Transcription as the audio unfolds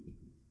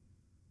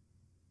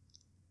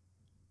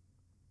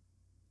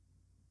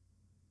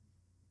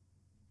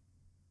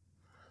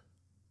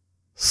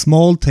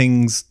Small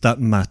things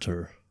that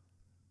matter.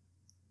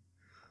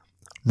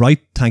 Write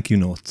thank you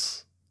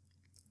notes.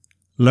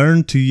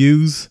 Learn to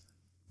use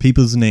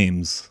people's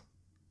names.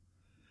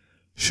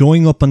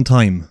 Showing up on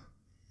time.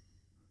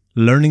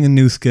 Learning a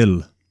new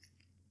skill.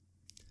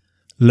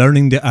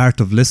 Learning the art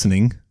of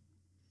listening.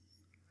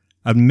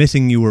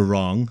 Admitting you were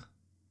wrong.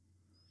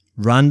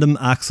 Random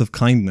acts of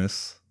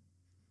kindness.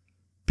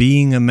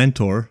 Being a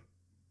mentor.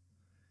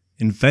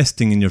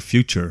 Investing in your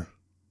future.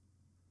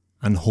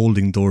 And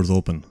holding doors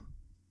open.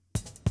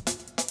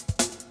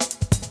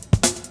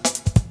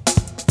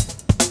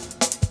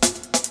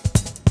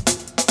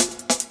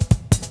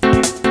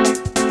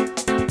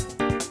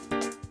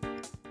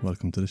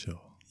 Welcome to the show.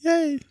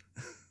 Yay.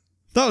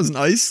 That was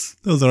nice.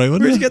 That was alright,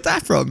 wasn't Where'd it? you get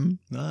that from?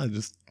 Nah,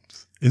 just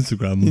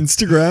Instagram.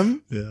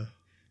 Instagram? Yeah.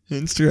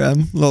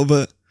 Instagram. Love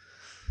it.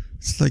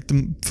 It's like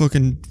the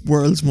fucking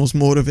world's most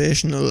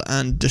motivational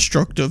and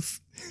destructive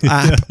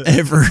app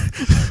ever.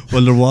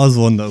 Well, there was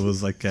one that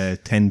was like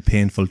 10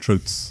 painful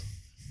truths.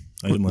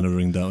 I didn't want to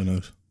ring that one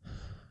out.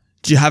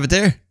 Do you have it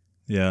there?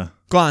 Yeah.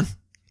 Go on.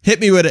 Hit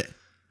me with it.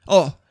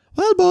 Oh,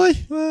 well, boy.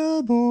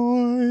 Well,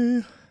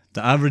 boy.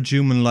 The average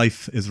human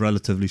life is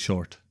relatively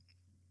short.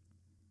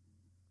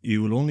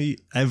 You will only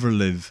ever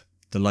live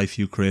the life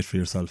you create for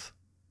yourself.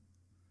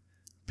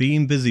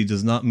 Being busy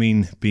does not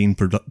mean being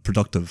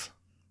productive.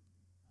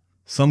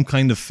 Some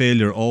kind of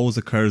failure always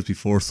occurs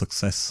before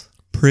success.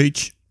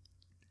 Preach.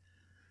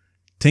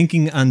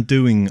 Thinking and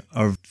doing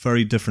are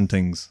very different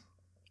things.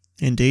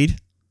 Indeed.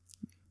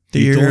 The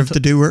You year don't of the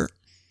doer.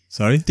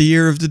 Sorry? The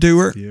year of the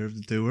doer. The year of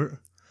the doer.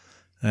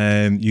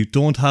 You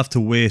don't have to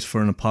wait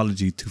for an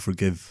apology to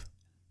forgive.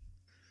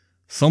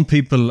 Some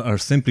people are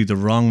simply the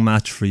wrong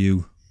match for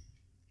you.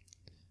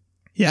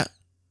 Yeah.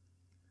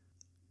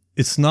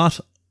 It's not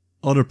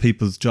other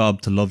people's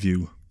job to love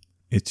you.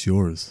 It's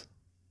yours.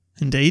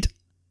 Indeed.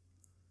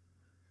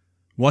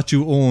 What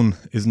you own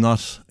is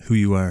not who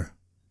you are.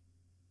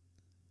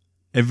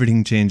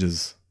 Everything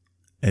changes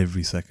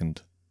every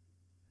second.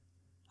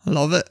 I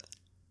love it.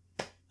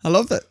 I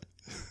love it.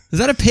 Is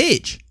that a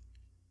page?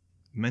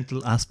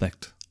 Mental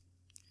aspect.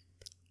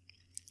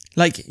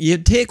 Like, you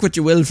take what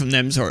you will from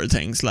them sort of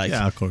things. Like,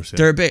 Yeah, of course. Yeah.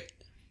 they're a bit,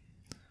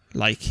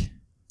 like,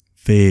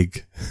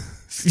 Vague.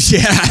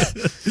 yeah,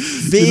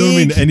 vague. You know what I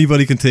mean?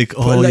 Anybody can take,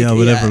 but like,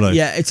 whatever.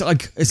 Yeah, it's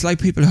like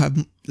people who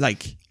have,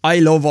 like, I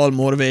love all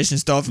motivation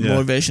stuff, and Yeah.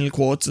 motivational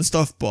quotes and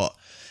stuff, but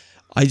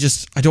I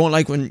don't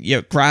like when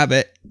you grab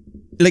it.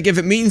 Like, if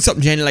it means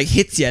something genuine, like,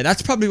 hits you,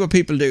 that's probably what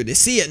people do. They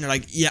see it and they're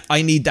like, yeah,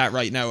 I need that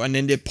right now, and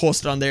then they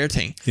post it on their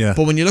thing. Yeah.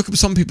 But when you look up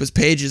some people's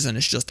pages and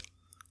it's just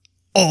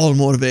all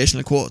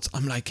motivational quotes,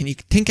 I'm like, can you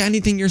think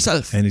anything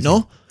yourself? Anything.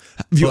 No?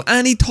 Have you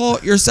any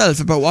thought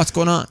yourself about what's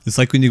going on? It's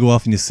like when you go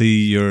off and you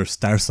see your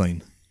star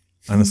sign,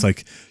 and it's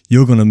like,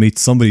 you're going to meet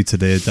somebody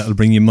today that'll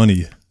bring you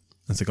money.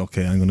 And it's like,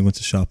 okay, I'm going to go into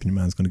the shop and your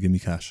man's going to give me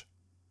cash.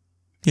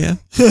 Yeah.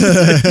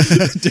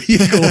 There you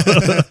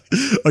go.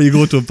 Or you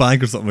go to a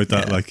bank or something like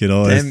that, Yeah. like, you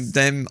know.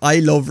 Them, I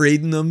love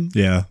reading them,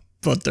 Yeah.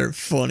 but they're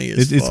funny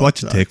as It's fuck,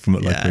 what you like. take from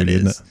it, like, Yeah, really, it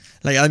isn't is. it?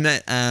 Like, I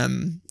met,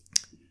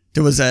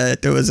 there was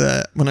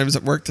a, when I was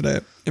at work today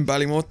in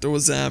Ballymouth, there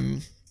was,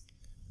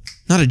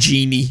 not a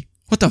genie.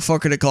 What the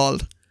fuck are they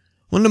called?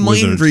 One of the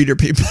Wizard. mind reader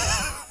people.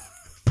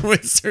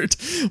 Wizard.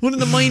 One of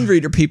the mind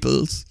reader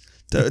peoples.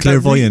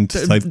 Clairvoyant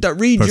type that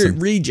read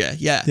person. you.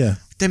 Yeah. Yeah.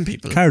 Them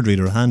people. Card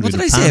reader, hand What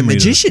reader, did I say? A palm reader.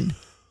 magician?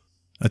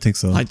 I think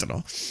so. I don't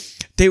know.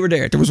 They were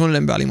there. There was one of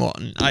them in Ballymouth,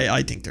 and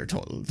I think they're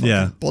total fucking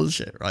Yeah.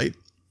 bullshit, right?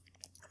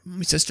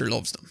 My sister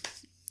loves them.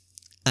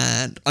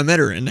 And I met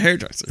her in the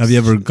hairdresser. Have you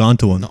ever gone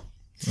to one? No.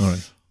 All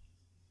right.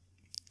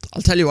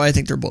 I'll tell you why I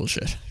think they're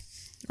bullshit.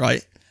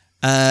 Right?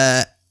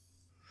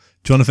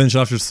 Do you want to finish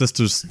off your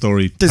sister's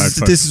story?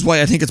 This is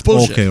why I think it's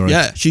bullshit. Okay, right.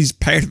 Yeah, she's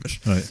part of it.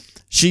 Right.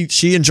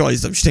 She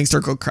enjoys them. She thinks they're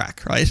good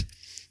crack, right?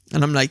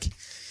 And I'm like,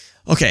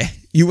 okay,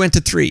 you went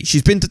to 3.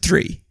 She's been to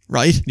 3,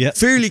 right? Yeah.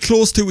 Fairly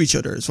close to each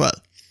other as well.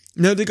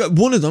 Now,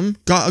 one of them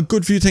got a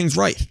good few things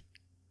right.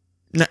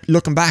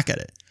 Looking back at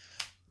it.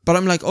 But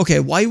I'm like, okay,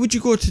 why would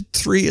you go to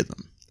 3 of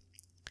them?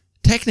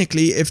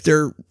 Technically, if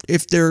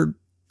they're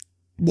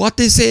what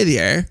they say they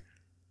are,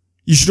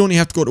 you should only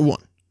have to go to 1.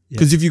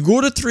 Because if you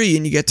go to 3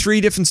 and you get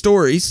 3 different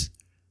stories,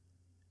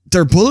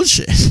 they're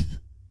bullshit.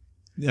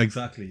 Yeah,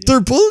 exactly. Yeah. They're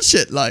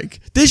bullshit.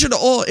 Like, they should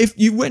all, if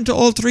you went to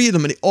all 3 of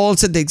them and they all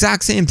said the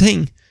exact same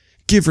thing,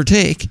 give or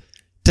take,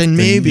 then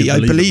maybe you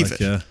I'd believe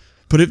like, it. yeah.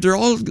 But if they're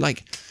all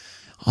like,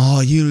 oh,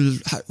 you'll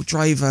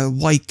drive a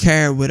white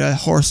car with a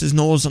horse's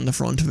nose on the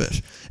front of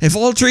it. If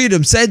all 3 of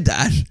them said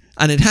that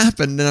and it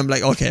happened, then I'm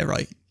like, okay,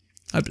 right,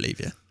 I believe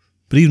you.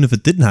 But even if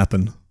it didn't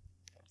happen,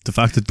 the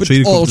fact that But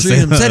come all to 3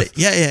 say of them said that- it.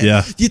 Yeah.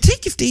 Yeah. You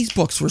think if these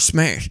books were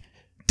smart,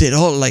 they'd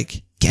all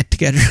like get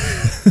together.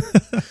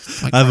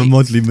 Like, have a right,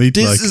 monthly meet.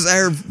 this like, is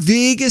our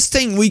vaguest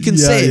thing we can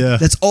Yeah, say. yeah.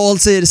 Let's all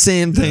say the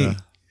same thing. yeah.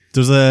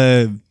 There's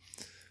a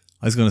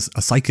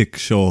psychic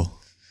show.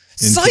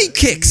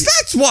 Sidekicks,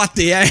 that's what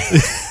they are.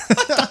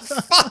 What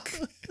the fuck?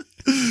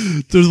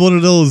 There's one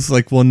of those,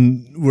 like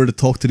one where they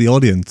talk to the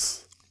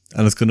audience,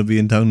 and it's going to be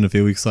in town in a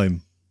few weeks'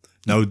 time.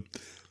 Now,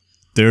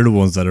 they're the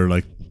ones that are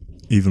like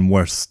even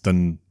worse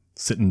than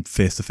sitting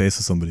face to face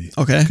with somebody.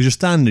 Okay. Because you're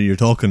standing there, you're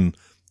talking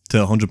to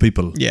 100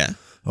 people. Yeah.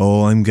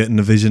 Oh, I'm getting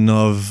a vision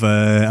of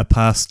a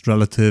past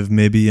relative,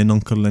 maybe an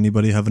uncle.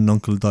 Anybody have an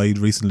uncle died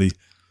recently?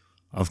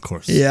 Of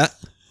course. Yeah.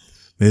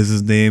 Is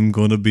his name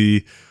going to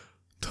be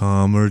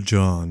Tom or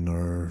John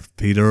or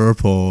Peter or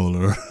Paul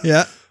or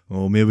Yeah.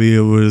 oh, maybe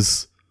it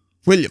was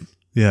William.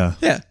 yeah.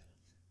 Yeah.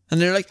 And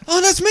they're like, oh,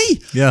 that's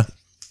me. Yeah.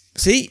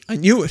 See, I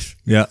knew it.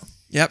 Yeah.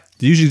 Yep.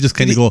 They usually just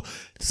kind of go,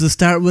 does it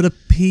start with a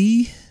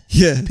P?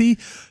 Yeah. P?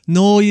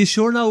 No, you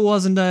sure now it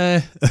wasn't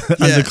and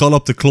Yeah. they call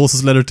up the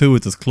closest letter to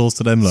it that's close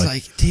to them It's like.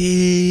 like,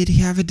 did he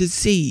have a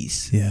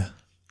disease? Yeah.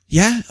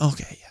 Yeah.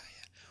 Okay. Yeah.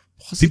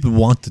 Was it? People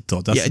want it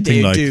though. That's Yeah, the thing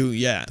they like do.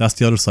 Yeah. that's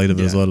the other side of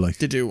it as Yeah, well like.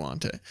 They do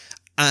want it.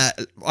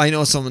 I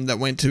know someone that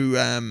went to,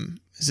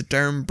 is it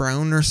Darren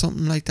Brown or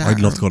something like that? I'd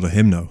love to go to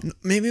him now.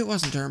 Maybe it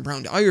wasn't Darren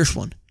Brown, the Irish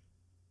one.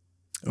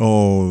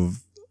 Oh,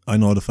 I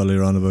know the fella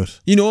you're on about.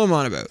 You know what I'm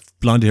on about.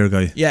 Blonde hair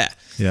guy. Yeah.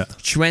 Yeah.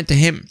 She went to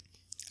him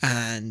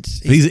and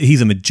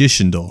He's a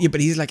magician though. yeah,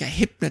 but he's like a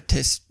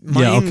hypnotist Yeah,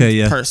 mind okay,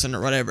 yeah. person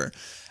or whatever.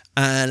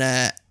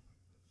 And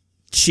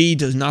she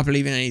does not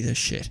believe in any of this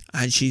shit.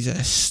 And she's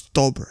a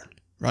stubborn,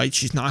 right?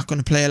 She's not going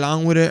to play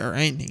along with it or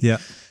anything. Yeah.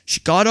 She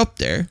got up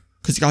there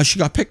because she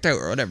got picked out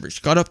or whatever.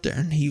 She got up there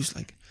and he was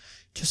like,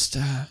 just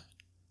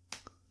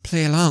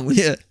play along with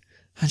it.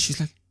 And she's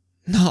like,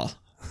 no.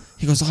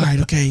 He goes, all right,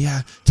 okay,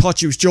 yeah. Thought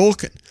she was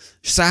joking.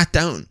 She sat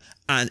down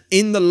and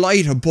in the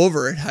light above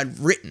her it had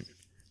written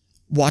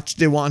what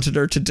they wanted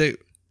her to do.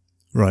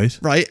 Right.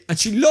 Right? And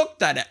she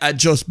looked at it and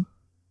just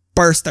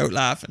burst out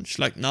laughing. She's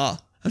like, nah.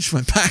 And she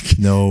went back.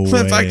 No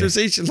Went back way. to her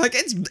seat. She's like,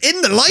 it's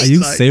in the light. Are you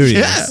like, serious?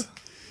 Yeah.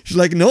 She's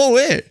like, no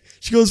way.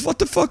 She goes, what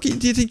the fuck do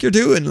you think you're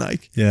doing?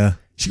 Like, Yeah.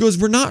 she goes,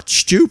 we're not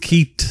stupid.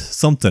 Keith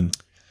something.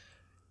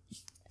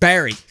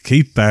 Barry.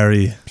 Keith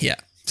Barry. Yeah.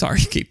 Sorry,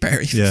 Keith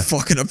Barry. Yeah.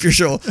 Fucking up your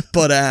show.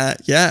 But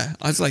yeah,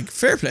 I was like,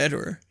 fair play to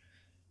her.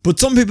 But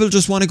some people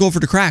just want to go for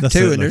the crack That's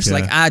too. it, And they're like, just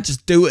like, yeah.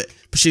 just do it.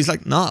 But she's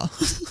like, nah.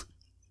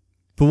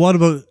 But what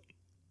about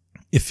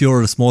if you're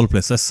at a smaller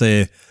place? Let's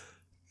say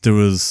there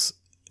was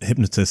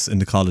hypnotists in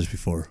the college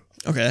before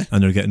Okay.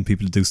 and they're getting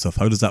people to do stuff.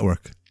 How does that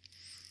work?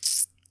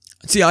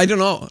 See, I don't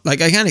know.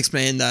 Like, I can't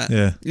explain that.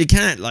 Yeah. You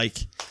can't, like,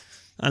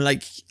 and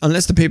like,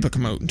 unless the people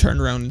come out and turn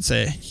around and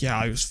say, yeah,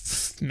 I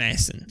was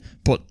messing.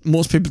 But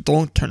most people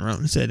don't turn around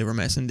and say they were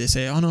messing. They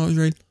say, oh no, I was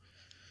real.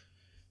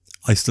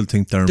 I still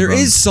think Darren There Brown.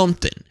 is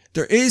something.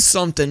 There is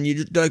something.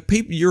 You like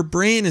people. Your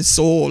brain is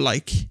so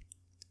like.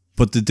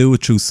 But they do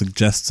it through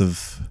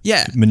suggestive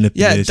Yeah,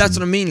 manipulation. yeah, that's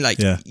what I mean. Like,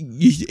 Yeah.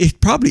 it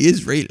probably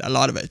is real. A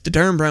lot of it. The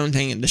Darren Brown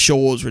thing and the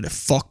shows where they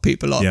fuck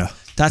people up. Yeah.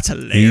 That's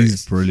hilarious.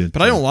 He's brilliant.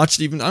 But I don't watch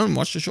even. I don't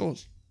watch the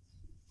shows.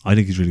 I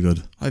think he's really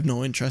good. I have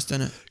no interest in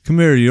it. Come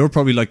here, you're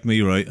probably like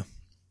me, right?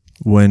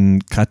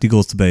 When Kathy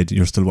goes to bed,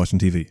 you're still watching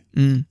TV,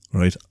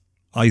 right?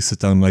 I sit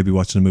down and I be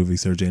watching a movie,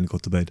 Sarah Jane go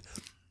to bed.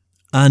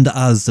 And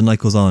as the night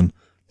goes on,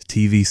 the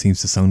TV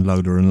seems to sound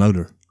louder and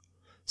louder.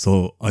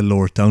 So I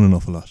lower it down an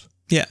awful lot.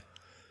 Yeah.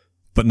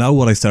 But now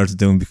what I started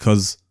doing,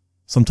 because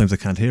sometimes I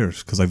can't hear it,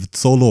 because I've it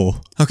so low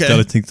Okay. that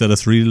I think that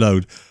it's really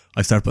loud,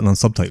 I start putting on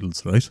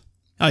subtitles, right?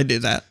 I do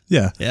that.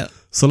 Yeah. Yeah.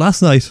 So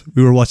last night,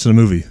 we were watching a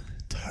movie.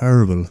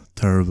 Terrible,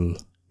 terrible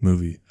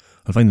movie.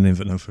 I'll find the name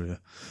of it now for you.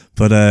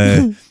 But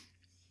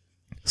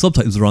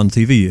subtitles are on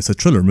TV. It's a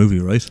thriller movie,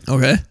 right?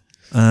 Okay.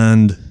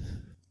 And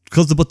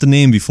because they put the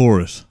name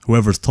before it,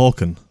 whoever's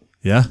talking,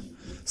 yeah?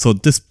 So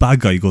this bad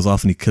guy goes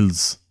off and he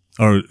kills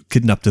or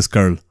kidnaps this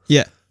girl.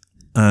 Yeah.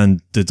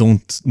 And they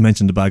don't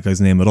mention the bad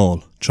guy's name at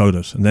all throughout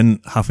it. And then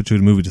halfway through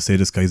the movie, they say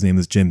this guy's name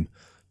is Jim.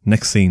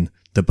 Next scene,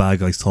 the bad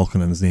guy's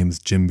talking and his name is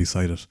Jim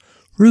beside it.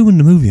 Ruined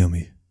the movie on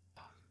me.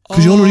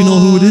 Because you already know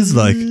who it is,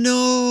 like.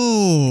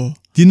 No.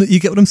 You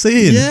get what I'm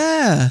saying?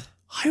 Yeah.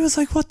 I was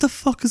like, what the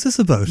fuck is this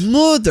about?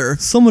 Mother.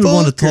 Someone would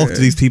want to talk to fucker.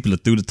 these people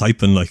that do the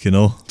typing, like, you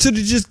know. So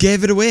they just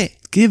gave it away.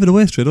 Gave it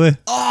away straight away.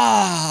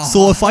 Oh.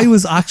 So if I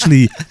was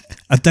actually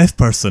a deaf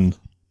person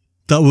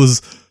that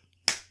was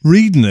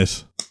reading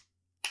it,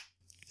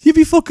 you'd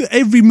be fucking,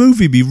 every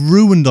movie be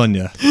ruined on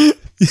you. I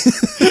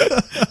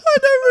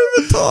never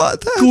even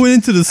thought that. Going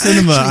into the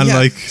cinema Actually, and yeah.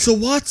 like, So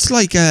what's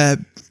like a...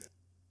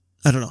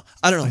 I don't know.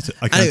 I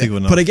can't think of it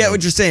now. But I get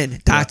what you're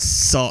saying. That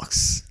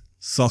sucks.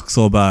 sucks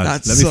so bad.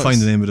 That Let me sucks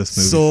find the name of this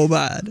movie. so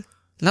bad. And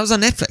that was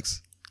on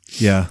Netflix.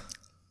 Yeah.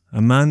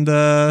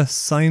 Amanda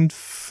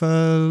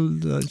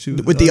Seinfeld. She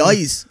was- With the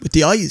eyes. With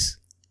the eyes.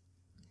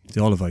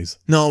 The olive eyes.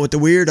 No, with the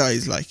weird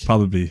eyes, like.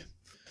 Probably.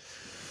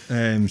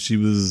 She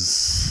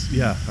was,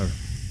 yeah, her.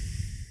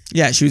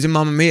 Yeah, she was in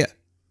Mamma Mia.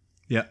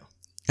 Yeah.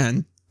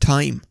 And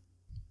Time.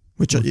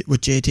 With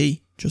JT,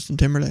 Justin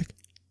Timberlake.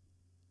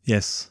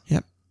 Yes.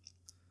 Yep.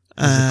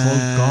 Was it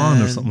called Gone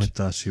or And something like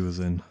that she was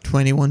in?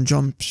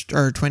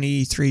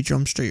 23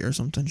 Jump Street or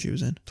something she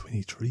was in.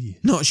 23.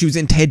 No, she was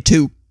in Ted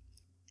 2.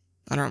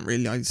 I don't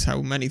realise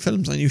how many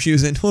films I knew she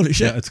was in. Holy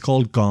shit. Yeah, it's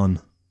called Gone.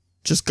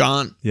 Just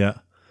gone. Yeah.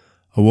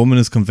 A woman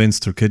is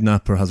convinced her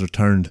kidnapper has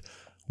returned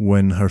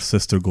when her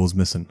sister goes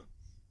missing.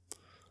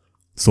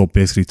 So it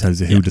basically tells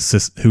you who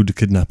the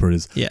kidnapper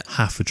is. Yeah.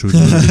 Halfway through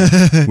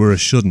the movie, where it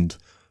shouldn't.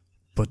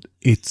 But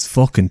it's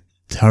fucking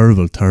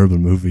terrible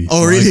movie.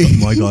 Oh, really?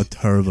 My God,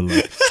 terrible.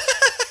 Like.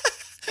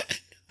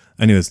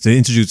 Anyways, they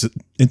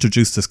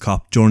introduced this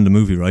cop during the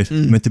movie, right?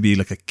 Meant to be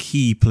like a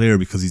key player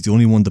because he's the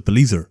only one that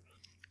believes her.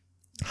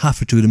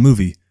 Halfway through the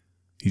movie,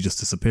 he just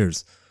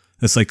disappears.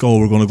 It's like, oh,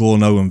 we're going to go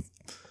now and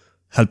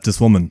help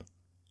this woman.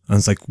 And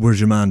it's like,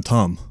 where's your man,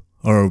 Tom?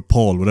 Or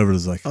Paul, whatever it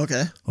is like.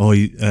 Okay. Oh,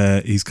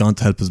 he's gone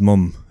to help his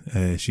mum.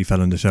 She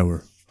fell in the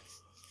shower.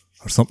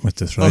 Or something like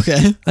this, right? Okay.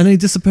 And then he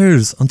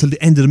disappears until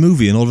the end of the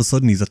movie, and all of a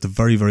sudden he's at the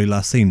very, very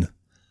last scene.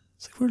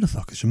 It's like, where the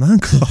fuck is your man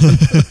gone?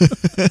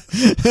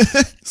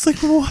 It's like,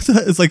 what?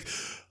 It's like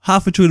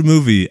halfway through the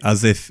movie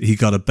as if he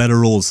got a better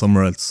role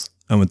somewhere else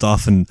and went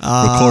off and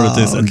recorded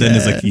this, and then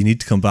it's like, you need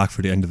to come back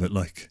for the end of it,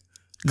 like.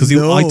 Because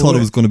I thought it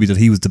was going to be that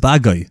he was the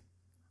bad guy.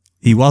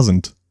 He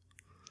wasn't.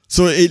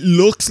 So it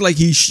looks like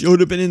he should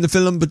have been in the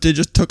film, but they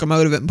just took him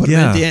out of it and put him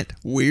in at the end.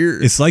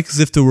 Weird. It's like as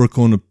if they were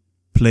going to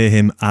play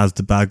him as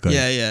the bad guy.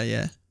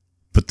 Yeah.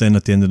 But then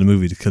at the end of the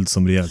movie, they killed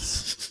somebody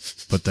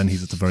else. But then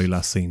he's at the very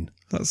last scene.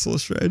 That's so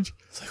strange.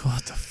 It's like,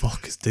 what the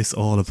fuck is this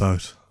all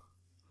about?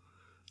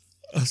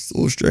 That's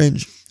so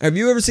strange. Have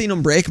you ever seen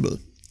Unbreakable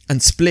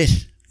and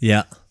Split?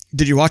 Yeah.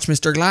 Did you watch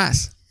Mr.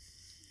 Glass?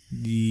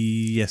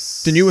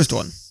 Yes. The newest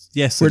one?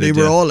 Yes. Where they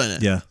were all in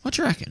it? Yeah. What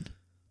do you reckon?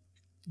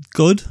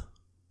 Good.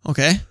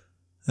 Okay.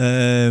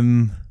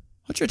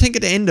 What do you think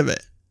at the end of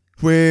it?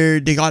 Where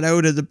they got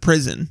out of the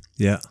prison.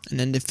 Yeah. And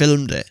then they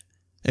filmed it.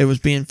 It was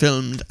being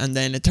filmed, and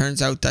then it turns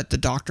out that the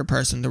doctor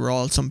person, they were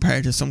all some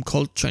part of some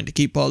cult trying to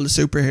keep all the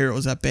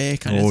superheroes at bay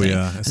kind of thing.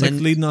 Yeah. It's and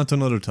like leading on to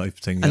another type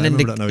thing. And, then,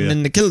 and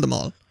then they killed them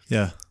all.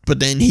 Yeah. But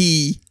then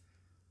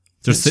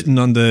they're sitting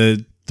on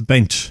the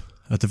bench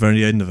at the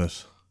very end of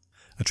it.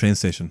 A train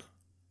station.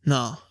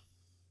 No.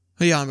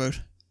 What are you on about?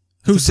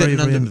 Who's sitting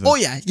on the... Oh,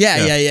 yeah.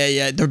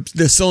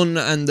 The son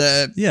and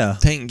the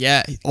thing.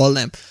 Yeah, all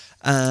them.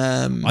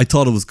 I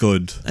thought it was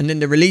good. And then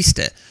they released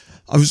it.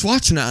 I was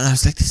watching it and I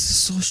was like, this is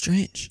so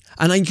strange.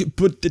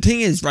 But the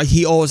thing is, right,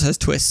 he always has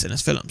twists in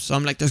his films. So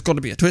I'm like, there's got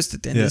to be a twist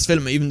at the end of this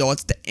film, even though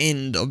it's the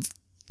end of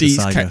these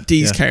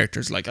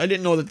characters. Like, I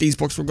didn't know that these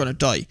books were going to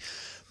die.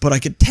 But I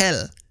could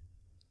tell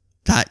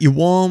that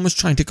Yuan was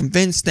trying to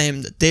convince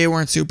them that they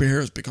weren't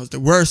superheroes because they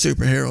were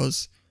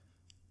superheroes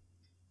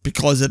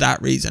because of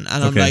that reason.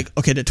 And I'm like,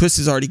 okay, the twist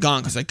is already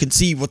gone because I can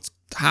see what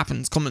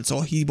happens coming.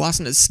 So he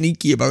wasn't as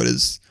sneaky about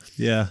his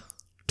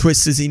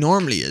twists as he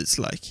normally is,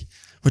 like,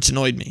 which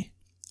annoyed me.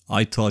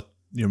 I thought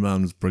your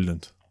man was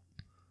brilliant.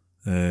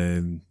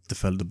 The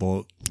fella, the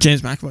ball.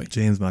 James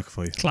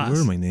McAvoy. Class. Where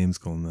are my names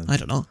going, man? I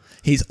don't know.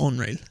 He's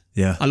unreal.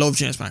 Yeah. I love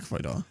James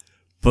McAvoy, though.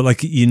 But,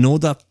 like, you know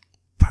that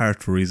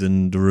part where he's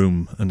in the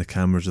room and the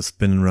camera's just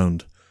spinning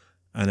around,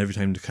 and every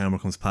time the camera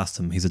comes past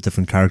him, he's a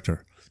different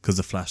character because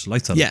the flash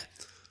lights on him.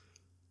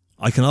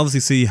 I can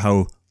obviously see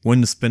how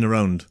when they spin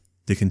around,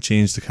 they can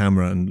change the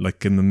camera and, like,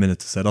 give him a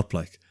minute to set up,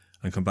 like,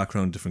 and come back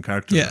around different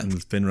character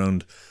and spin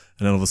around.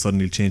 And then all of a sudden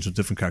he'll change to a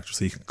different character.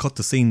 So you can cut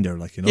the scene there,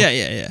 like, you know?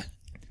 Yeah.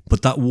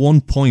 But that one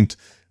point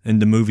in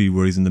the movie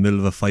where he's in the middle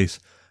of a fight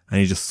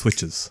and he just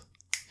switches.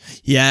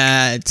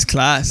 Yeah, it's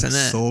class, isn't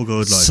it? So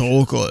good, like.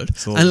 So good.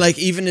 And, like,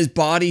 even his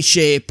body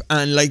shape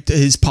and, like,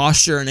 his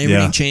posture and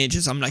everything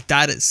changes. I'm like,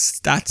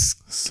 that's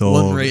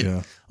so unreal.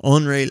 Yeah.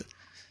 Unreal.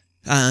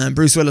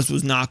 Bruce Willis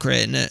was not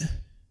great in it.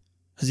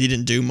 Because he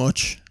didn't do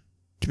much,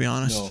 to be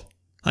honest. No.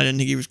 I didn't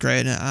think he was great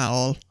in it at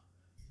all.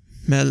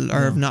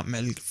 Not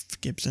Mel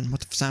Gibson,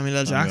 Samuel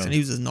L. Jackson, he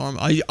was as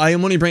normal. I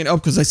am only bringing it up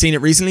because I seen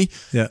it recently,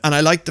 and I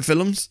liked the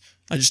films.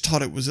 I just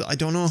thought it was, I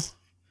don't know,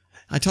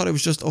 I thought it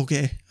was just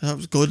okay. I thought it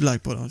was good,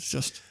 like, but it was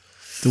just...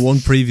 The one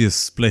previous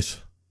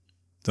Split,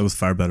 that was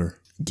far better.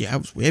 Yeah, it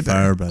was way better.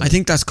 Far better. I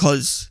think that's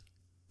because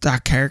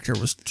that character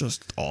was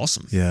just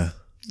awesome. Yeah,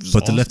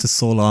 but they left it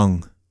so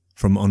long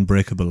from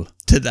Unbreakable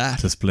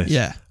to Split.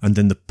 Yeah. And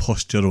then they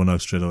pushed the other one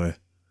out straight away.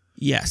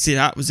 Yeah, see,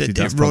 that was it.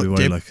 They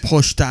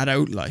pushed that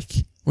out, like...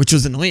 Which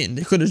was annoying.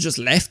 They could have just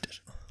left it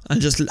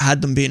and just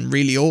had them being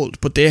really old,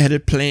 but they had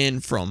it playing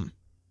from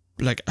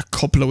like a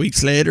couple of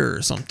weeks later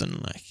or something,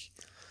 like.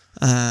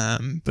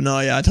 But no,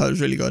 yeah, I thought it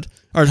was really good.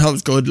 Or I thought it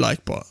was good,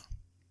 like, but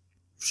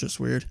it's just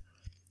weird.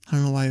 I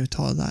don't know why I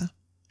thought that.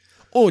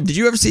 Oh, did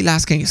you ever see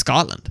Last King of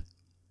Scotland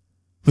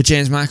with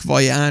James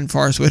McAvoy and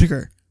Forrest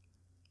Whitaker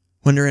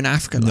when they're in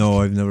Africa? Like?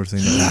 No, I've never seen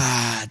that.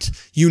 Lad,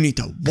 you need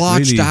to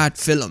watch that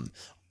film.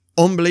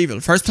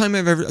 Unbelievable. First time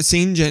I've ever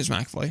seen James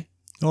McAvoy.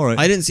 All right.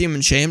 I didn't see him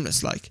in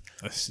Shameless, like.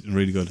 That's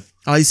really good.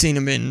 I seen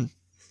him in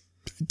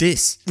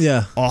this.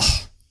 Yeah.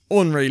 Oh,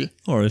 unreal.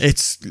 All right.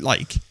 It's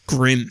like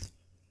grim,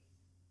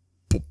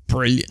 but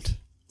brilliant.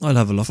 I'll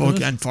have a look at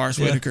it. And Forrest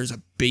Whitaker's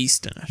a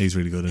beast in it. He's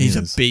really good. He's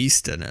a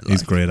beast in it. Like.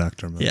 He's a great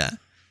actor, man. Yeah.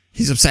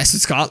 He's obsessed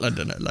with Scotland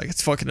in it. Like,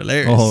 it's fucking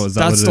hilarious. Oh, is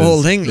that That's the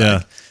whole thing. Like.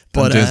 Yeah.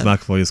 But James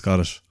McAvoy is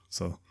Scottish,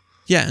 so.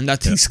 Yeah, and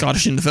he's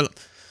Scottish in the film.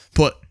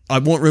 But I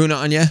won't ruin it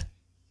on you.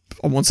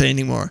 I won't say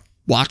anything more.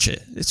 Watch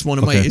it. It's one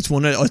of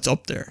it's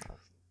up there.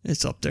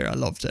 It's up there. I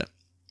loved it.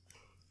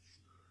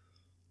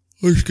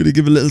 I'm just going to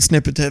give a little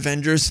snippet to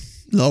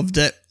Avengers. Loved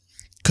it.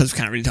 Because we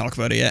can't really talk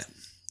about it yet.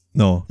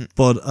 No,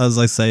 but as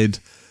I said,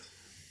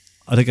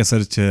 I think I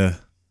said it to you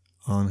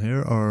on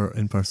here or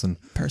in person.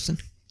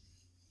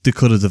 They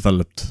could have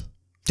developed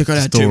They could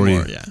have had two story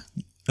more, yeah.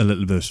 a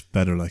little bit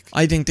better, like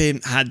I think they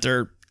had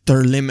their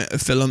limit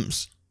of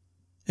films,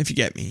 if you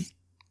get me.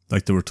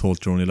 they were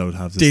told you're only allowed to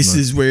have this. This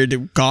amount. is where they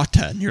got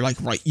to, and you're like,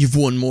 right, you've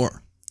won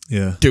more.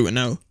 Yeah. Do it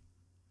now.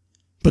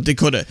 But they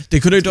could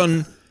have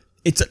done.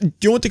 Do you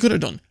know what they could have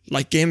done?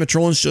 Like Game of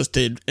Thrones just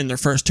did in their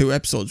first 2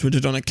 episodes, would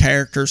have done a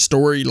character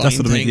storyline That's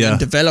what I thing mean, yeah. and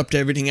developed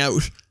everything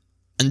out,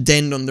 and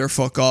then done their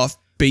fuck off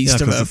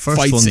beast of 'cause a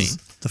fight scene.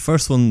 The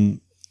first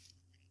one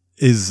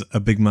is a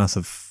big,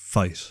 massive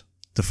fight.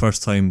 The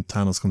first time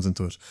Thanos comes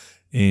into it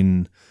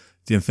in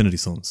the Infinity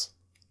Stones.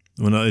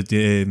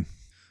 Infinity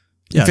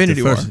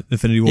War.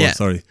 Infinity War, Yeah.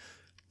 sorry.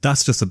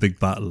 That's just a big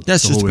battle.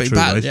 That's the just whole a way big through,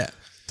 battle, right? yeah.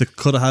 They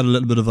could have had a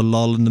little bit of a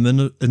lull in the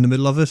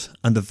middle of it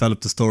and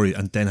developed the story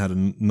and then had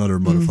another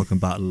motherfucking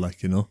battle,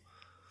 like, you know?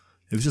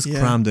 It was just Yeah.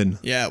 crammed in.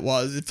 Yeah, it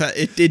was. It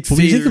did But feel...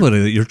 when you think about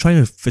it, you're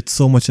trying to fit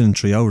so much in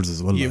 3 hours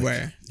as well. You like,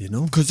 were. You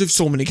know? Because they've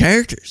so many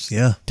characters.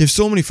 Yeah. They've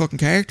so many fucking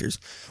characters.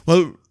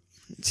 Well,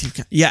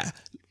 yeah.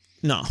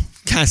 No,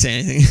 can't say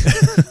anything.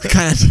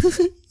 Can't.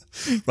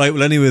 Right,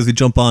 well, anyways, we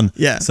jump on.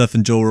 Yeah. Seth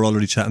and Joe were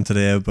already chatting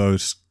today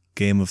about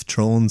Game of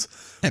Thrones.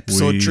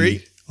 Episode We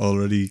 3.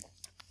 already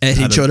At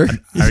had each other.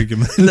 an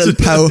argument.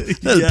 Little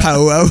Yeah.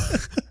 powwow.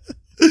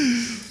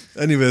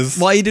 Anyways.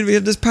 Why did we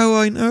have this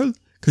powwow now?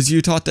 Because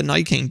you thought the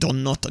Night King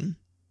done nothing.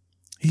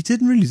 He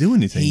didn't really do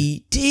anything.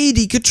 He did.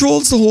 He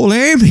controls the whole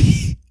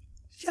army.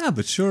 Yeah,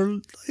 but sure,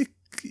 like,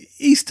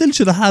 he still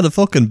should have had a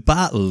fucking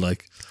battle,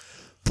 like.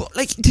 But,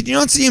 like, did you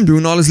not see him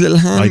doing all his little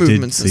hand I did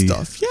movements and see.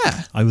 stuff?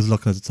 Yeah. I was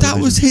looking at the That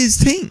television. was his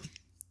thing.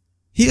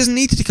 He doesn't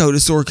need to take out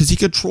his sword because he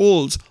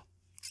controls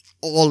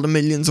all the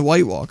millions of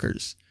White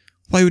Walkers.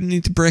 Why would he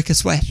need to break a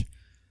sweat?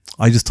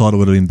 I just thought it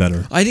would have been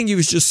better. I think he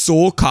was just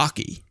so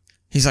cocky.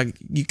 He's like,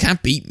 you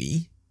can't beat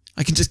me.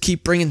 I can just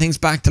keep bringing things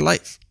back to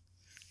life.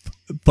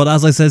 But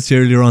as I said to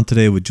you earlier on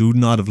today, would you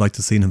not have liked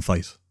to seen him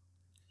fight?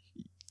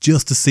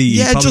 Just to see.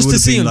 Yeah, he probably just would to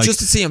have see been him, like, just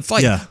to see him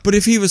fight. Yeah. But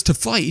if he was to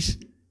fight,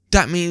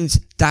 that means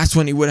that's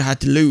when he would have had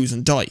to lose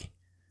and die.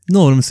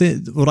 No, what I'm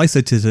saying, what I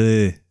said to you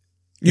today.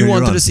 You earlier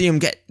wanted on, to see him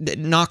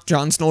knock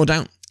Jon Snow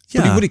down.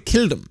 But he Yeah. would have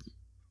killed him.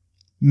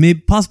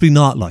 Maybe, possibly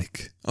not,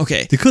 like.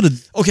 Okay. They could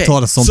have Okay.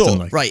 thought of something so,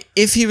 like. right,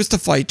 if he was to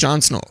fight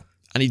Jon Snow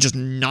and he just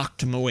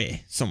knocked him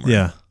away somewhere,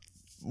 Yeah.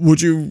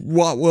 would you?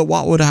 What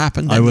would have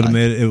happened? Then, I would have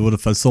like? made it would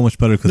have felt so much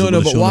better because No,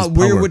 but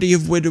where would he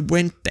have went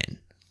then?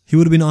 He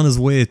would have been on his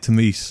way to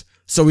meet.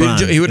 So Bran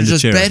he would in have the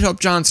just chair. bet up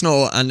Jon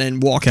Snow and then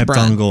walked Kept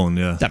Bran. on going,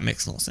 yeah. That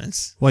makes no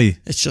sense. Why?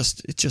 It's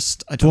just I What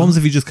don't happens know.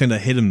 if he just kind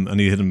of hit him and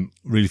he hit him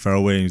really far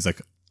away and he's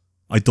like,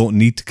 I don't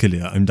need to kill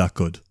you, I'm that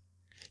good.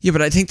 Yeah,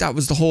 but I think that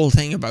was the whole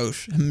thing about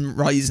him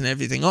rising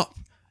everything up.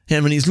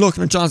 And when he's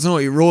looking at Jon Snow,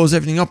 he rose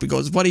everything up. He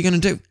goes, "What are you going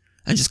to do?"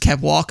 And just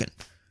kept walking.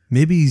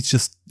 Maybe he's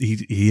just,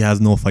 he has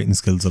no fighting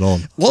skills at all.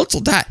 Also,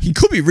 that he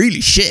could be really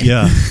shit.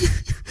 Yeah.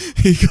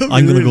 He could be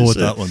I'm going to really go with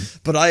shit. that one.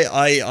 But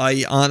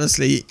I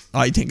honestly,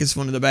 I think it's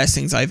one of the best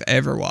things I've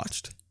ever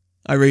watched.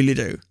 I really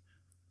do.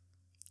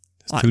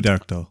 It's too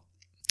dark though.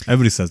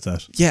 Everybody says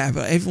that. Yeah,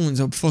 but everyone's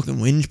a fucking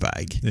whinge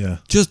bag. Yeah.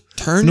 Just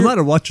turn No your...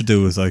 matter what you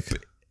do, it's like,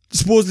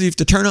 Supposedly you have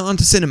to turn it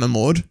onto cinema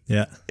mode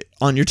yeah.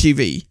 on your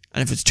TV.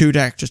 And if it's too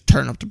dark, just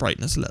turn up the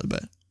brightness a little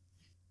bit.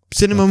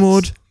 Cinema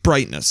mode,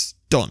 brightness,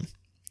 done.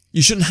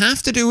 You shouldn't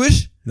have to do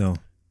it. No.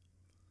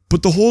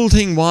 But the whole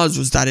thing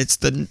was that it's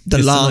the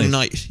It's long the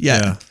night.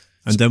 Yeah.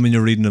 And then when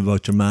you're reading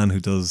about your man who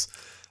does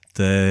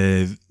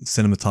the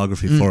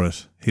cinematography for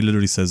it, he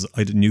literally says,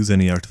 I didn't use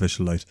any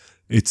artificial light.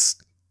 It's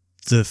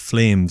the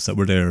flames that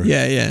were there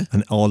Yeah, yeah.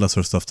 and all that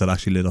sort of stuff that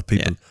actually lit up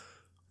people. Yeah.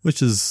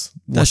 Which is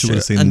what That's you would true.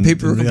 have seen. And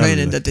people were in complaining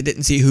reality. that they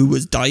didn't see who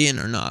was dying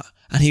or not.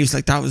 And he was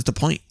like, that was the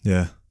point.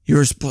 Yeah. It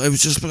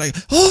was just like,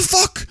 oh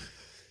fuck,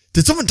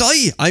 did someone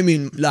die? I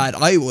mean, lad,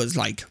 I was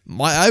like,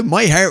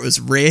 my heart was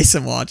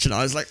racing watching.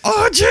 I was like,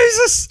 oh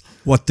Jesus!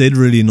 What did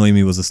really annoy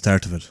me was the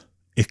start of it.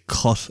 It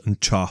cut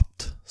and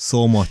chopped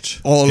so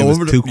much. All it over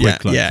was too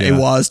quick. Yeah, it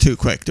was too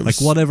quick. There Like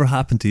was, whatever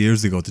happened to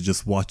years ago to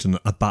just watching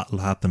a battle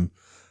happen,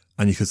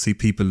 and you could see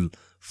people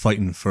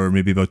fighting for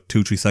maybe about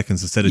 2-3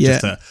 seconds instead of Yeah.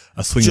 just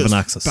a swing of an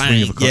axe, a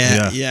swing of a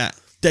cut. yeah.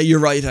 You're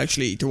right.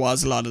 Actually, there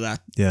was a lot of that.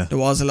 Yeah. There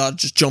was a lot of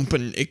just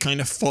jumping. It kind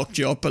of fucked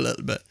you up a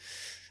little bit.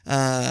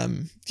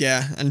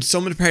 Yeah, and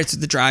some of the parts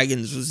of the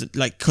dragons was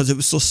like because it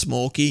was so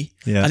smoky.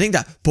 Yeah. I think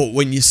that. But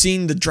when you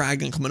seen the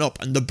dragon coming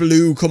up and the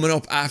blue coming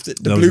up after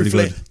the That was blue really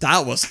flame, good.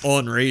 that was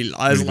unreal.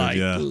 I was Really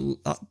like,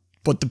 good,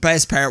 but the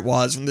best part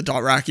was when the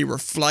Dothraki were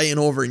flying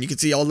over and you could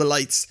see all the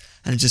lights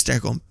and it just there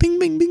going bing,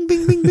 bing, bing,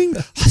 bing, bing, bing.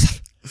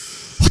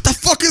 What the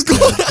fuck is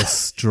going on?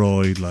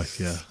 Destroyed, like,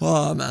 yeah.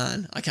 Oh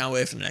man, I can't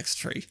wait for the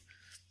next 3.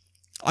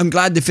 I'm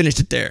glad they finished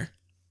it there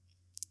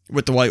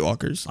with the White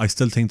Walkers. I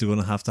still think they're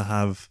going to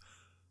have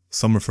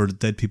somewhere for the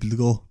dead people to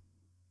go.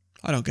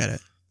 I don't get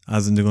it.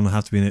 As in, they're going to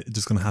have to be,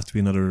 there's going to have to be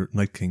another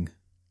Night King.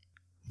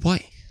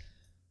 Why?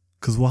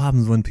 Because what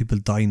happens when people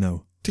die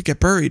now? To get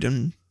buried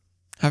and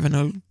having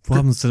a... What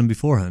happens to them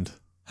beforehand?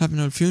 Having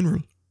a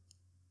funeral.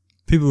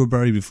 People were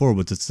buried before,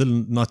 but they'd still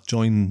not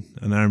join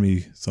an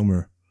army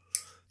somewhere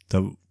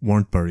that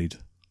weren't buried.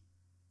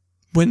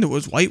 When there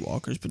was White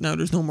Walkers, but now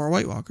there's no more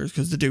White Walkers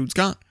because the dude's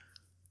gone.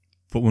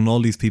 But when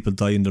all these people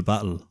die in their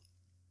battle,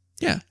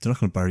 Yeah. they're not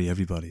going to bury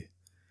everybody.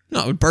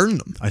 No, it would burn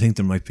them. I think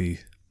there might be,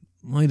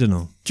 I don't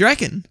know. Do you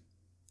reckon?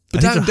 I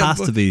think there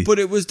has to be. But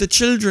it was the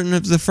children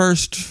of the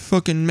first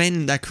fucking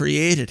men that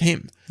created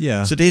him.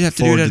 Yeah. So they'd have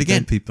to do for that the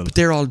again. dead people. But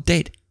they're all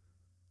dead.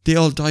 They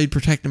all died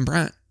protecting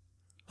Bran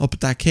up at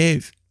that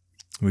cave.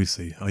 We'll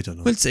see. I don't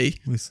know. We'll see.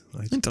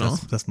 I don't know.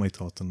 That's my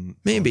thought. On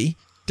Maybe.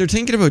 They're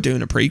thinking about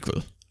doing a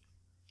prequel.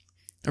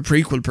 A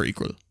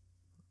prequel.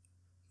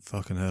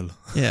 Fucking hell.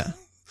 Yeah.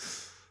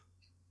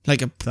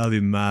 Like a... That'll be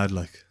mad,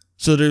 like.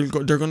 So they're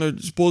going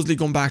to supposedly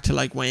come back to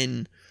like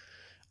when...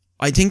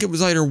 I think it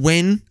was either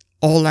when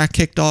all that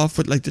kicked off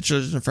with like the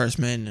Children of First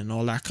Men and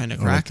all that kind of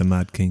Or like crack. the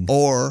Mad King.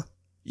 Or,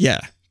 yeah,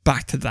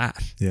 back to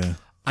that. Yeah.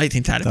 I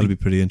think That'll be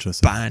pretty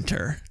interesting.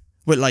 banter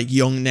with like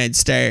young Ned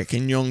Stark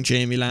and young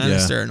Jamie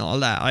Lannister and all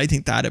that. I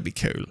think that'd be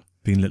cool.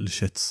 Being little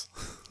shits.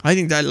 I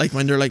think that like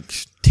when they're like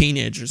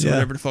teenagers or Yeah.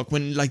 whatever the fuck,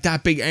 when like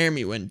that big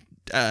army, when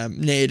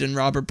Ned and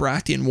Robert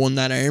Baratheon won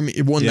that army,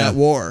 Yeah. that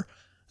war,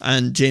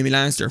 and Jamie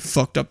Lannister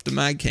fucked up the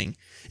Mad King.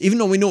 Even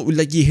though we know,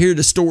 like, you hear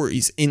the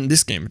stories in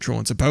this Game of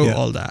Thrones about Yeah.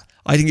 all that,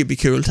 I think it'd be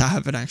cool to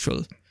have an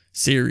actual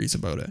series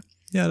about it.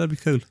 Yeah, that'd be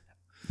cool.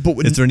 But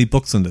with Is there any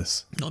books on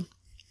this? none,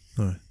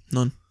 Alright.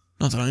 none,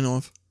 not that I know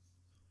of.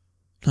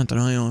 Not that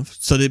I know of.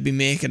 So they'd be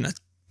making a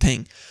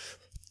thing.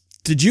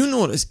 Did you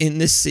notice in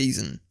this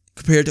season,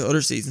 compared to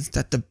other seasons,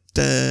 that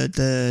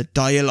the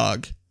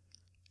dialogue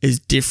is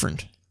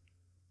different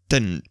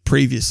than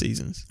previous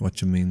seasons?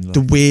 What you mean? Like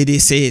The way they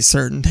say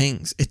certain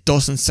things, it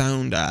doesn't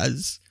sound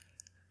as...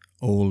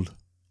 old.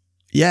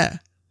 Yeah.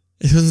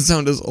 It doesn't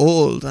sound as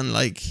old and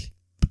like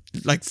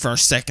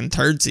first, second,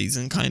 third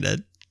season kind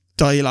of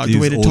dialogue, They the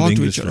way use they old talk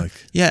English, to each other.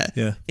 like. Yeah.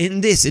 Yeah.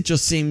 In this, it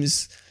just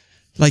seems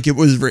like it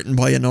was written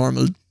by a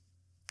normal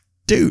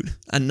dude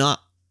and not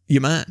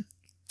your man.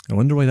 I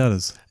wonder why that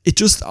is.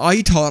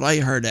 I thought I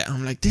heard it.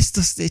 I'm like,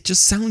 it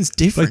just sounds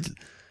different. Like-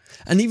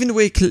 and even the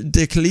way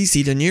the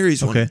Khaleesi,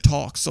 Daenerys one, Okay.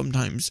 talks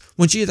sometimes.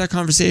 When she had that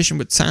conversation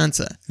with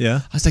Sansa,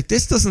 Yeah. I was like,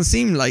 this doesn't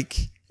seem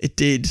like it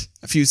did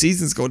a few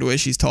seasons ago, the way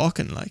she's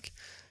talking. Like,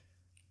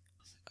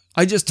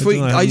 I just I don't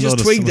tweaked. know, I I haven't just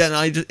noticed tweaked so it, and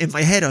I just, in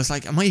my head, I was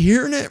like, am I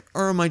hearing it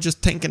or am I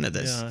just thinking of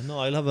this? Yeah, no,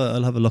 I'll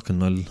have a look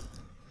and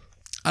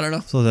I don't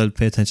know. so I'll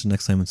pay attention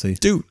next time and see.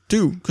 Do,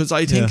 because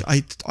I think,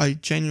 Yeah. I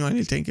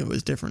genuinely think it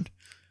was different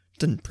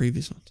than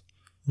previous ones.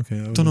 Okay.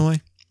 Don't know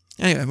why.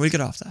 Anyway, we'll get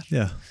off that.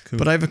 Yeah, cool.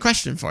 But I have a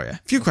question for you. A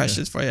few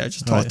questions for you. I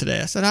just thought Alright.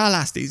 today. I said, I'll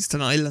ask these to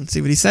Niall and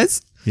see what he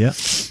says. Yeah.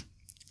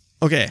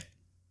 Okay.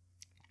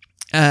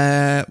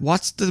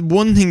 What's the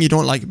one thing you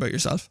don't like about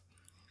yourself?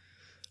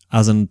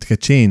 As in to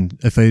get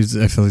changed. If I was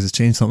to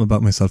change something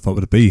about myself, what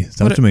would it be? Is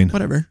that what you mean?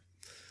 Whatever.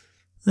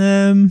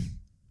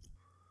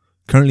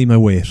 Currently my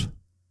weight.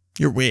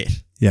 Your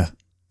weight. Yeah.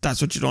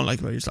 That's what you don't like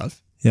about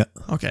yourself. Yeah.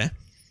 Okay.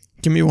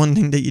 Give me one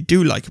thing that you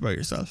do like about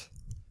yourself.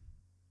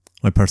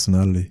 My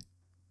personality.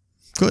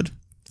 Good.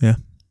 Yeah.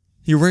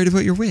 You're worried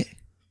about your weight.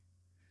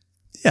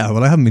 Yeah,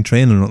 well I haven't been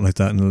training or nothing like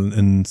that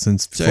in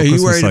since So before are you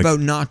Christmas, worried like, about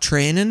not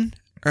training?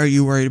 Or are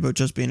you worried about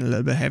just being a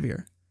little bit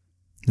heavier?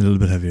 a little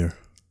bit heavier.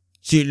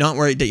 So you're not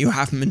worried that you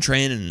haven't been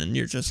training and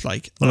you're just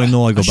like, Well, I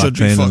know I go back should be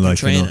training, fucking like,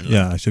 training, you know,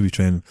 yeah, I should be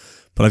training.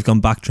 But I've gone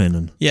back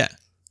training Yeah.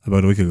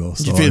 about a week ago.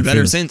 Did So you feel I'm better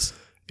feeling- since?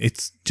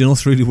 It's, do you know,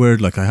 it's really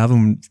weird. Like I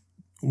haven't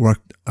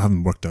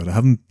worked out. I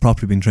haven't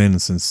properly been training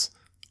since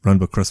around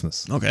about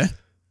Christmas. Okay.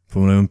 But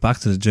when I went back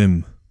to the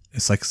gym,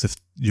 it's like as if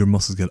your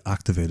muscles get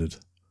activated.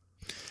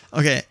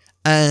 Okay.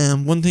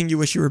 One thing you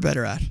wish you were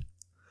better at.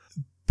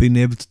 Being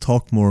able to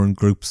talk more in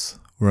groups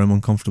where I'm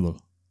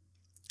uncomfortable.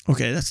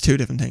 Okay, that's two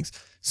different things.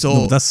 So, No,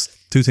 but that's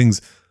two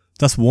things.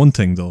 That's one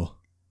thing though.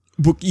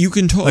 but you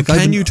can talk. Like, I've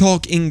can been- you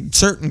talk in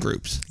certain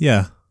groups?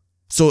 Yeah.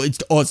 So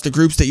it's the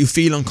groups that you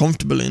feel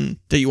uncomfortable in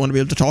that you want to be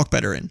able to talk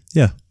better in.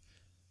 Yeah.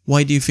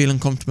 Why do you feel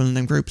uncomfortable in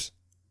them groups?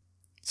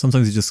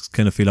 Sometimes you just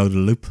kind of feel out of the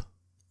loop.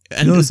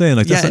 And know what I'm saying?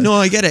 Like, yeah, that's no,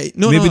 I get it.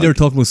 No, Maybe no, they're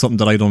talking about something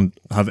that I don't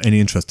have any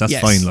interest. That's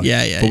Yes. fine. Like,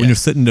 Yeah, But when yeah. you're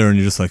sitting there and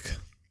you're just like,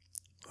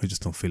 I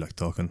just don't feel like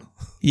talking.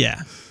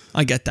 yeah,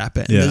 I get that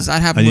bit. Yeah. Does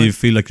that happen? And you with-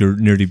 feel like you're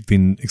nearly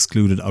being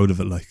excluded out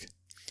of it. Like,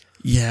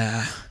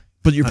 yeah,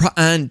 but you're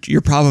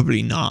you're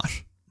probably not.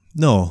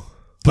 no.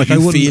 But Like, I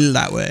you wouldn't- feel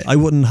that way. I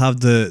wouldn't have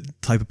the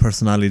type of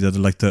personality that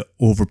would like to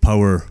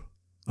overpower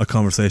a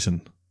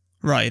conversation.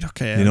 Right.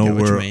 Okay. You know, I get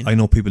what you where mean. I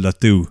know people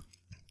that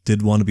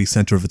did want to be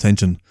center of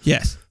attention.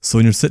 Yes. So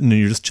when you're sitting and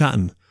you're just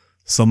chatting,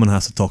 someone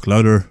has to talk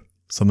louder.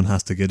 Someone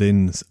has to get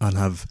in and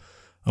have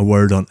a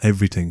word on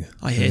everything.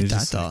 I And hate you're that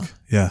just though. like,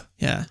 yeah.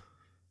 Yeah.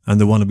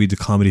 And they want to be the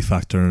comedy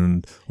factor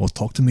and, oh,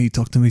 talk to me.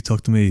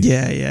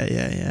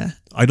 Yeah.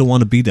 I don't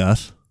want to be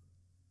that.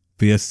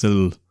 But yet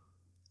still,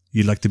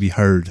 you like to be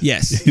heard.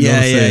 Yes. You know yeah,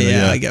 what I'm yeah, saying? Like,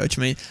 yeah. yeah. I get what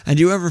you mean. And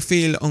do you ever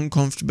feel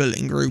uncomfortable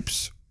in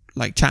groups,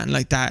 like chatting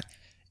like that,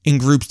 in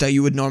groups that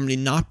you would normally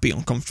not be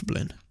uncomfortable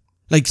in?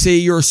 Like, say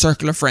you're a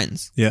circle of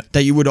friends Yeah.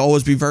 that you would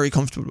always be very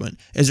comfortable in.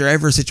 Is there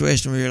ever a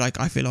situation where you're like,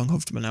 I feel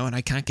uncomfortable now and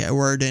I can't get a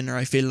word in, or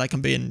I feel like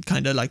I'm being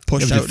kind of like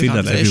pushed Yeah, out but of the you feel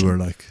that conversation?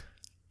 everywhere, like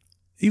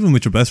even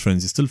with your best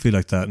friends, you still feel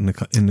like that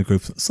in the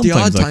group. Sometimes, The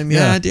odd like, time,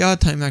 yeah, the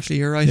odd time. Actually,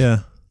 you're right. yeah.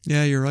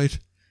 Yeah, you're right.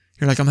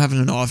 You're like, I'm having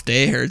an off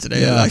day here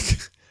today. Yeah. Like,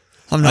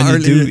 I'm not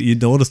And really. you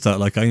notice that.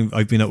 Like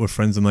I've been out with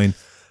friends of mine,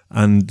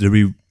 and there'll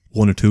be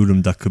one or two of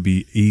them that could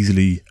be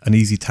easily an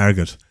easy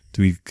target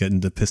to be getting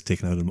the piss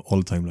taken out of them all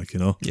the time. Like, you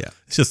know, Yeah,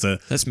 it's just a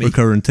That's me.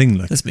 recurring thing.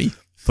 Like, that's me.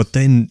 but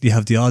then you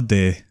have the odd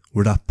day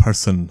where that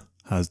person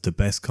has the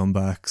best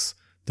comebacks,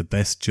 the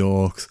best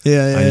jokes,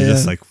 Yeah, and you're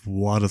just like,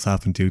 what has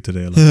happened to you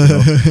today? Like, you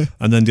know?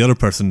 And then the other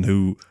person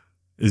who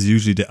is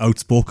usually the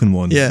outspoken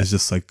one Yeah. is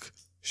just like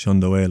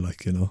shunned away,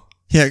 like, you know.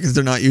 Yeah, because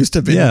they're not used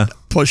to being Yeah.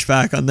 pushed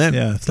back on them.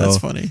 Yeah, That's so-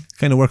 funny.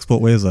 Kind of works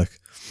both ways, like.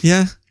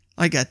 Yeah,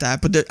 I get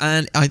that, but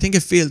and I think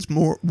it feels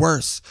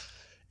worse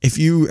if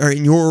you are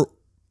in your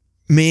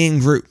main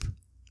group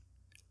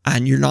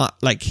and you're not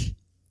like,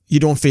 you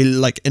don't feel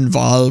like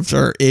involved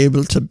or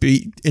able to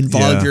be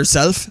involved Yeah.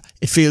 yourself.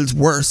 It feels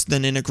worse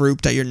than in a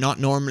group that you're not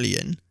normally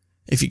in.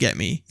 If you get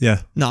me,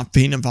 Yeah. not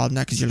being involved in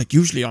that, because you're like,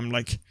 usually I'm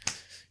like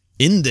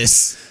in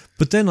this.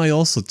 But then I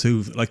also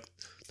too, like,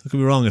 don't get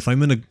me wrong, if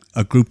I'm in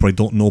a group where I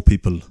don't know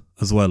people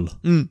as well,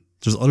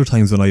 there's other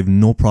times when I have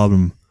no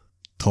problem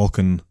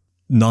talking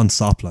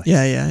non-stop, like.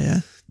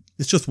 Yeah.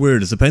 It's just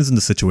weird. It depends on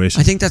the situation.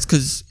 I think that's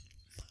because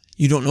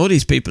you don't know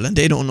these people and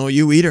they don't know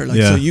you either. Like,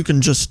 Yeah. so you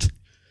can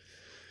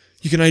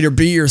either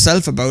be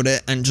yourself about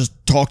it and just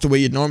talk the way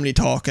you'd normally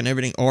talk and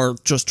everything, or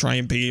just try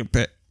and be a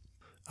bit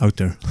out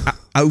there.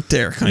 out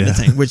there kind of Yeah.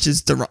 thing, which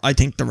is I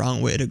think the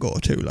wrong way to go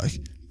too. Like,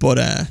 but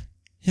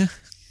yeah,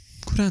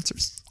 good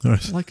answers. All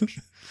right. I like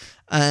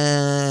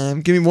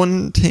it. Give me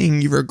one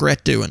thing you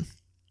regret doing.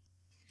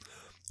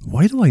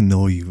 Why do I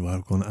know you are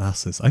going to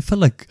ask this? I felt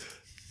like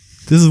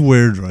this is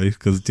weird, right?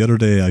 Because the other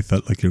day I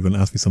felt like you were going to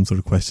ask me some sort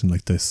of question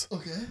like this.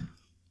 Okay.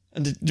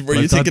 And were But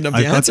you I've got- thinking of the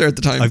I've got- answer at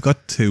the time? I've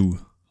got two.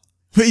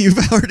 Wait, you've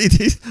already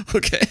did?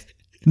 Okay.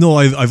 No,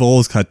 I've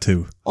always had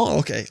two. Oh,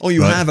 okay. Oh,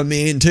 you Right. have a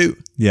main too.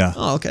 Yeah.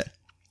 Oh, okay.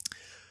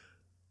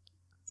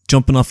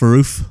 Jumping off a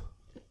roof,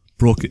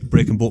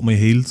 breaking both my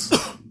heels.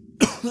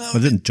 I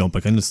didn't jump. I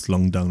kind of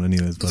slung down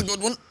anyways. That's a But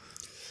good one.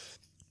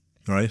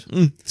 all right.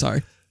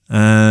 Sorry.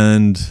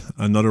 And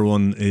another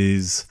one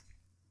is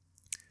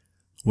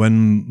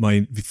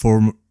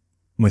before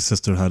my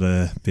sister had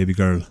a baby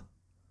girl,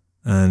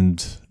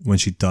 and when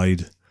she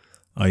died,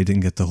 I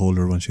didn't get to hold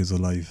her when she was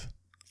alive.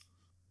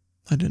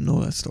 I didn't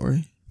know that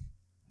story.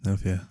 No,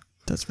 yeah.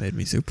 That's made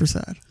me super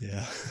sad.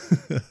 Yeah.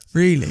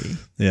 Really?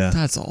 Yeah.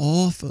 That's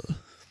awful.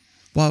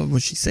 Why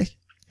was she sick?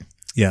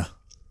 Yeah.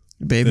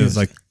 The baby It was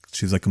like,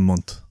 she was like a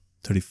month,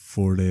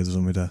 34 days or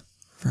something like that.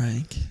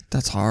 Frank.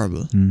 That's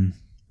horrible. Mm.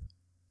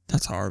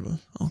 That's horrible.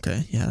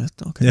 Okay. Yeah.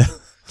 That's okay. Yeah.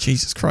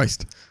 Jesus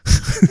Christ.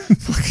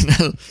 Fucking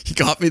hell. You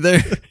got me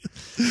there.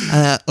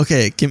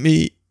 Okay. Give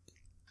me.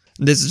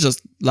 This is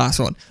just last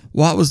one.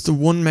 What was the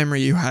one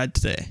memory you had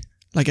today?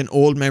 Like an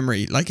old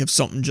memory. Like if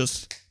something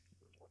just.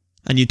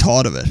 And you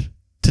thought of it.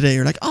 Today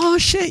you're like, oh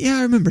shit. Yeah,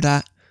 I remember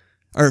that.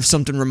 Or if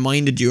something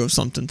reminded you of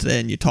something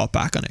today and you thought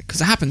back on it. Because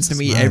it happens to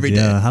me Mad, every day.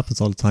 Yeah, it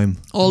happens all the time.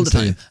 All the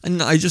Honestly. time.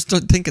 And I just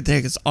don't think it there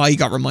because I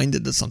got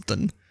reminded of something.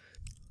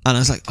 And I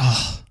was like,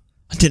 oh,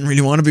 I didn't really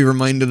want to be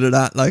reminded of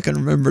that. Like, I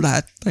remember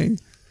that thing.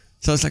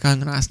 So I was like, I'm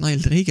going to ask Niall,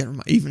 did he get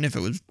reminded? Even if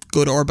it was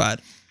good or bad.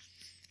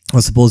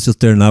 I suppose just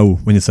there now,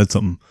 when you said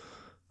something,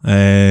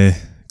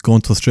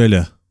 going to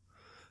Australia,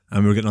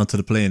 and we were getting onto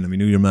the plane, and we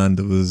knew your man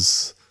that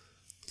was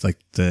like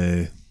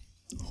the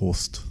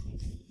host,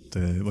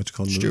 what you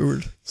call it?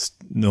 Steward.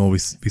 No, we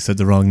said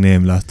the wrong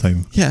name last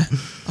time. Yeah.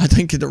 I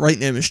think the right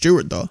name is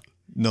Steward, though.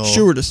 No,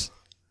 Stewardess.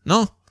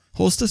 No?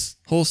 Hostess?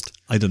 Host.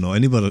 I don't know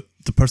anybody.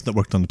 The person that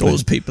worked on the plane.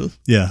 Those people.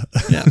 Yeah.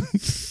 Yeah.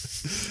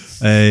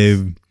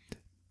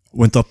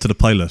 Went up to the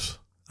pilot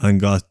and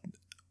got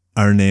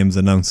our names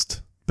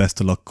announced. Best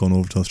of luck going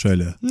over to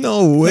Australia.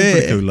 No Pretty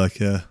way. cool, like,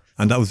 yeah.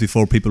 And that was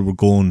before people were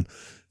going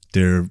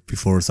there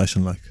before a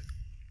session, like.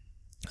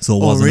 So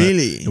it Oh, wasn't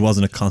really? it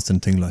wasn't a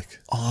constant thing, like.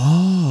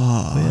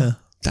 Oh. Yeah.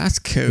 That's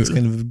cool. It's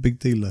kind of a big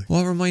deal, like.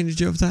 What reminded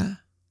you of that?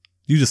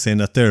 You just saying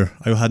that there.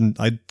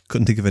 I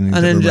couldn't think of anything.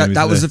 And then reminded me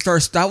that was today. the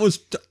first. That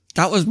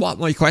was what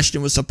my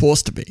question was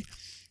supposed to be,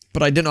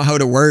 but I didn't know how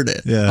to word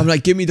it. Yeah. I'm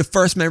like, give me the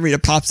first memory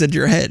that pops into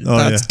your head. Oh,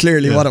 That's yeah.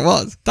 clearly Yeah. what it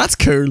was. That's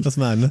cool. That's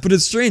mad, isn't it? But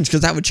it's strange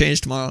because that would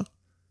change tomorrow.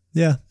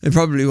 Yeah. It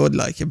probably would.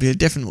 Like, it'd be a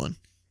different one.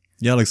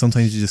 Yeah, like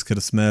sometimes you just get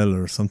a smell,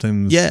 or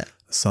sometimes Yeah.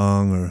 a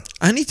song, or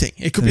Anything.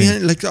 It could be Yeah.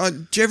 anything. Like,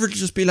 do you ever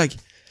just be like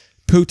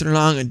pooting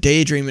along and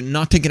daydreaming,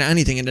 not thinking of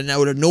anything, and then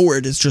out of nowhere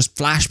there's just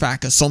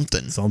flashback of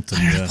something. something.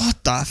 And you're Yeah. like,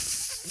 what the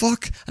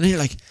fuck? And then you're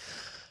like,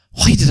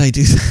 why did I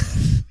do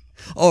that?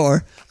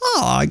 Or,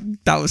 oh,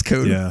 that was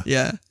cool. Yeah.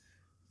 Yeah.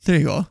 There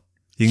you go.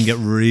 You can get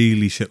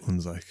really shit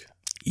ones, like.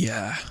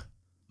 Yeah.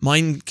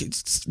 Mine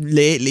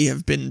lately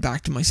have been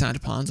back to my Santa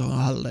Ponza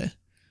holiday.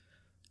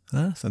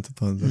 Santa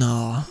Ponza.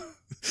 No.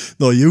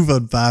 No, you've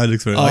had bad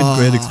experience. I had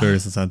great Oh.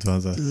 experience in Santa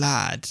Ponza.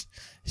 Lad.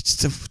 It's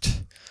the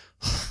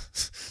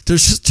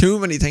There's just too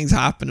many things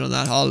happened on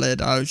that holiday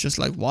that I was just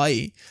like,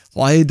 why?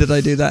 Why did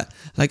I do that?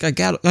 Like, I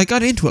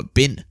got into a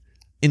bin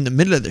in the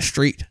middle of the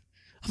street.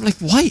 I'm like,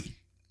 why?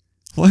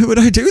 Why would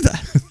I do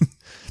that?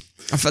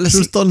 I fell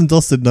asleep. Just done and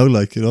dusted now,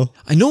 like, you know.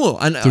 I know.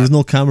 And There was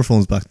no camera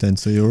phones back then,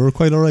 so you were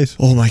quite alright.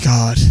 oh my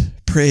God.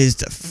 Praise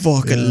the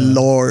fucking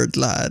Lord,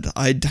 lad.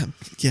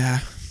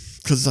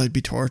 Because I'd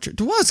be tortured.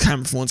 There was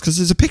camera phones because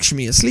there's a picture of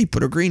me asleep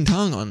with a green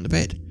tongue on the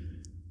bed.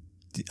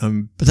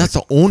 But that's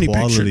the only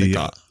picture they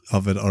got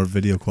of it. Or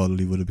video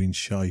quality would have been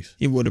shite.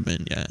 It would have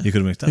been, yeah. You could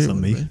have made that's It not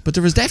would me. have been. But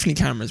there was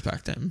definitely cameras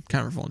back then,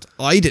 camera phones.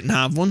 I didn't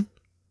have one,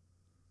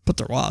 but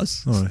there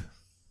was. Alright.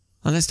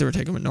 Unless they were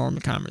taken with normal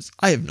cameras.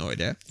 I have no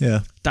idea.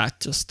 Yeah.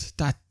 That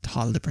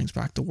holiday brings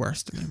back the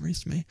worst of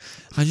memories to me.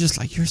 I'm just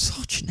like, you're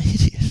such an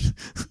idiot.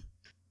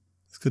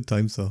 It's good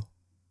times though.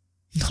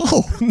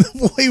 No.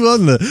 Why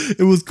wasn't it?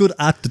 It was good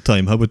at the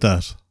time. How about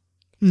that?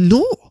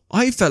 No.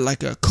 I felt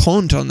like a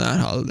cunt on that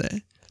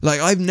holiday. Like,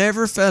 I've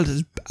never felt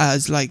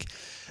as like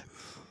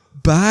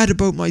bad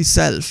about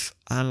myself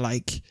and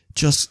like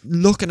just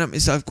looking at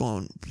myself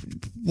going,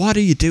 what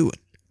are you doing?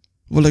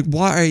 Well, like,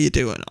 what are you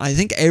doing? I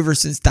think ever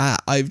since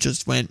that, I've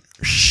just went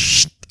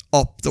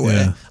up the way.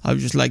 Yeah. I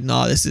was just like,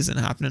 no, this isn't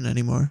happening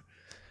anymore.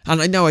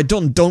 And I know I've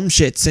done dumb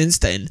shit since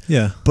then,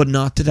 Yeah. but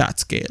not to that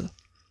scale.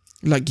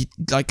 Like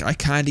I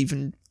can't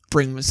even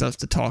bring myself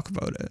to talk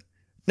about it.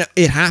 Now,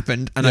 it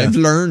happened, and Yeah. I've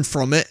learned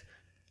from it,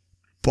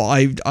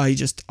 but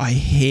I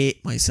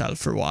hate myself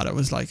for what I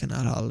was like in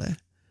that holiday.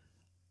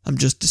 I'm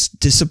just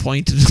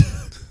disappointed.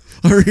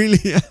 I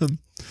really am.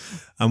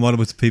 And what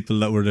about the people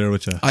that were there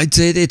with you? I'd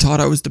say they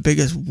thought I was the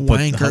biggest But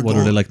wanker. what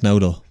are they like now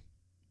though?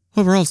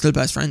 Well, we're all still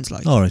best friends.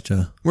 Like, Alright,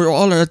 yeah.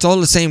 it's all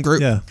the same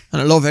group. Yeah.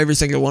 And I love every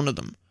single one of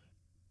them.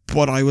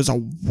 But I was a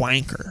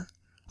wanker.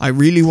 I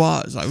really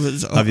was. I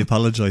was. Have you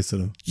apologised to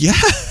them? Yeah.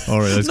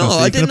 Alright, I was No, gonna say,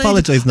 I you can didn't.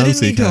 apologise now, I didn't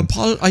so you need to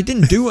can. I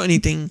didn't do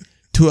anything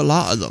to a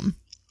lot of them.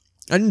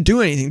 I didn't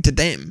do anything to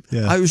them.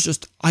 Yeah. I was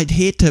just. I'd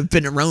hate to have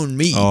been around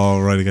me. Oh,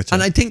 right, I get you.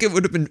 And I think it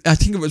would have been. I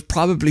think it was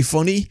probably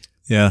funny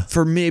Yeah.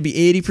 for maybe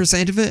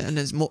 80% of it, and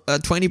then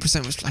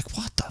 20% was like,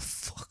 "What the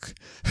fuck?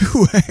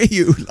 Who are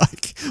you?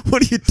 Like,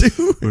 what do you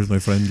do? Where's my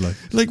friend like?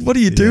 Like, what are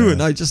you Yeah.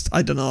 doing?" I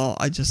don't know.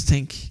 I just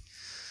think,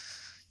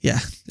 yeah.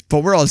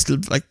 But we're all still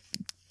like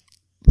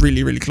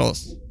really, really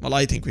close. Well,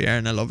 I think we are,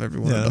 and I love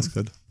everyone Yeah, of that's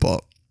them. good.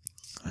 But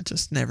I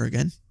just never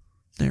again.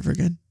 Never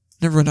again.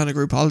 Never went on a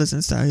group holiday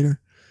since that either.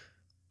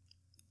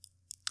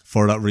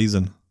 For that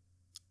reason.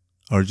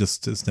 Or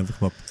just it's never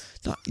come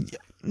up.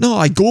 No,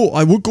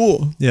 I would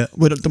go Yeah.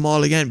 with them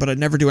all again, but I'd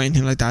never do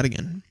anything like that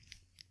again.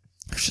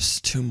 There's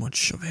just too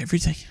much of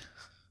everything.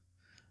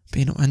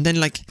 And then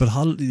like But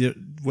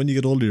when you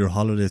get older, your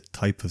holiday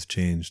type has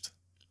changed.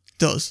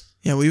 does.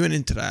 Yeah, we went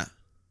into that.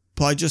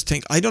 But I just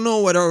think I don't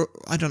know.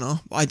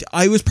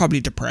 I was probably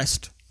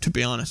depressed, to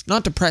be honest.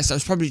 Not depressed, I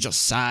was probably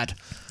just sad.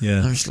 I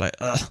Yeah. was like,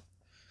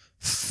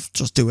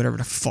 just do whatever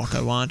the fuck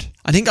I want.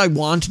 I think I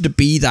wanted to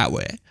be that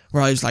way,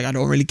 where I was like, I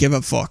don't really give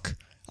a fuck,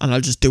 and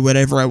I'll just do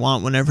whatever I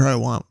want whenever I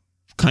want,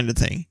 kind of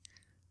thing.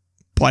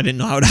 But I didn't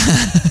know how to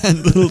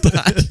handle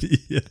that.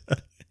 Yeah.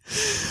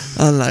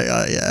 And like,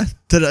 yeah.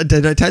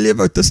 Did I tell you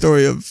about the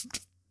story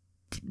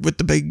with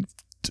the big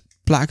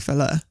black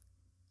fella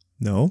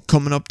No.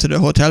 coming up to the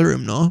hotel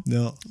room? No.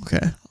 No.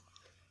 Okay.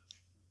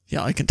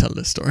 Yeah, I can tell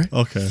this story.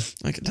 Okay.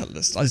 I can tell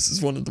this. This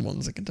is one of the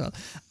ones I can tell.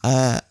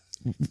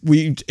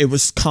 It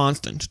was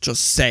constant,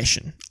 just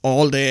session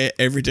all day,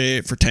 every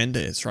day for 10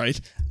 days, right?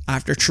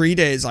 After 3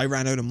 days, I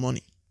ran out of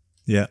money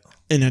Yeah.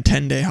 in a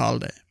 10-day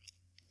holiday.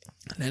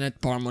 And then I had to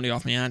borrow money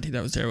off my auntie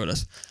that was there with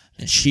us.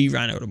 And she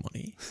ran out of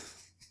money.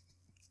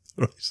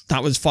 Right.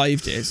 That was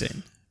 5 days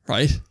in,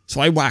 right? So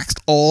I waxed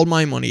all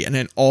my money and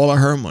then all of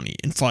her money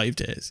in 5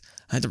 days.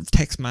 I had to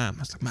text Mum.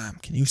 I was like, Mum,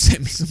 can you send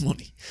me some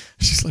money?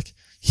 She's like,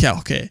 yeah,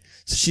 okay.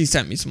 So she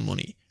sent me some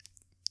money.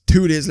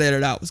 2 days later,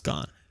 that was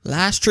gone.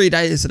 Last 3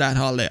 days of that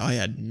holiday, I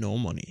had no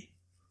money.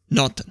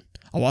 Nothing.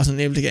 I wasn't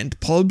able to get into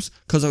pubs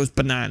because I was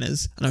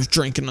bananas and I was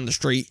drinking on the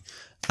street.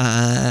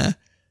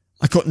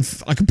 I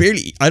could barely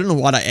eat. I don't know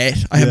what I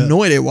ate. I have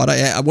no idea what I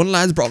ate. One of the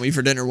lads brought me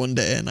for dinner one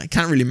day and I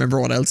can't really remember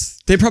what else.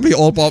 They probably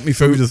all bought me We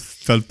food. just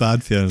felt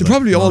bad for you. They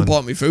probably all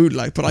bought me food,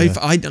 like, but Yeah.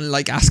 I didn't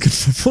like asking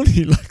for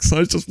money, like, so I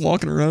was just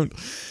walking around.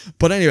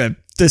 But anyway,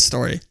 this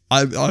story,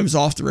 I was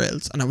off the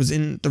rails and I was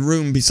in the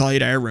room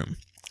beside our room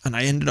and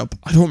I ended up,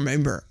 I don't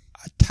remember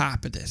a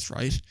tap of this,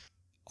 right?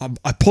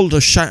 I pulled a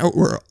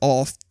shower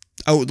off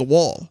out of the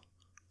wall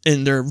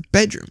in their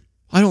bedroom.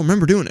 I don't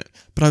remember doing it,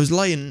 but I was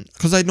lying,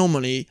 because I had no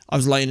money, I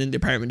was lying in the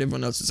apartment,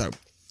 everyone else is out.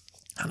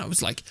 And I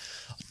was like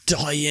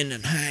dying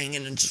and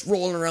hanging and just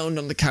rolling around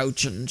on the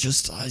couch and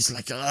just, I was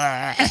like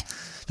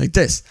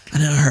this.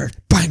 And then I heard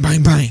bang,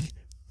 bang, bang,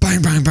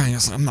 bang, bang, bang. I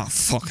was like, I'm not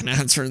fucking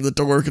answering the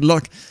door, good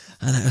luck.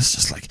 And I was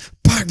just like,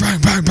 bang,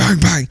 bang, bang, bang,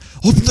 bang,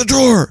 open the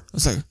door. I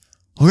was like,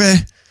 okay.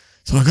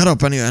 So I got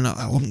up anyway and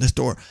I opened this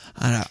door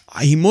and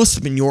he must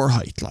have been your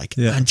height, like,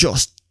 and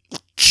just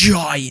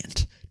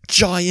giant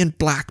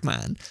black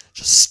man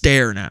just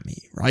staring at me,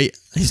 right?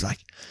 And he's like,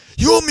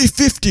 you owe me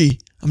 50.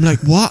 I'm like,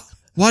 what?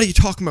 What are you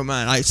talking about,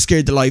 man? I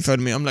scared the life out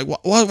of me. I'm like,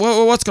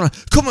 what's going on?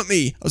 Come with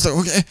me. I was like,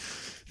 okay.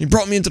 He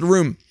brought me into the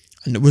room,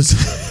 and it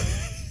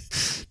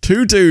was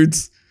 2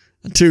 dudes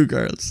and 2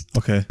 girls.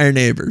 Okay. Our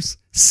neighbours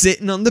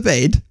sitting on the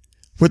bed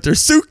with their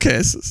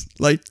suitcases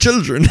like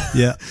children.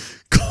 Yeah.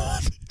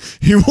 God,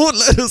 he won't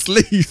let us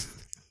leave.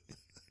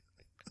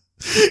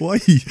 Why?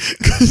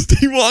 Because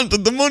he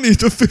wanted the money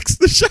to fix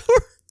the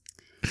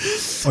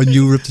shower. And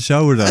you ripped the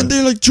shower down. And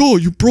they're like, Joe,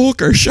 you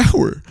broke our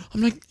shower.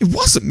 I'm like, it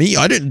wasn't me.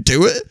 I didn't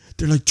do it.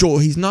 They're like, Joe,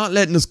 he's not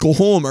letting us go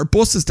home. Our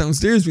bus is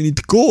downstairs. We need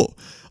to go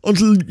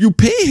until you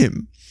pay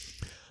him.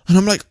 And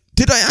I'm like,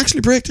 did I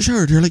actually break the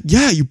shower? They're like,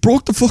 yeah, you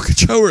broke the fucking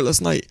shower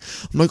last night.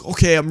 I'm like,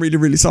 okay, I'm really,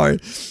 really sorry.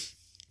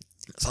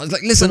 So I was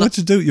like, listen. So what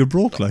you do? You're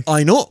broke, like.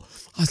 I know.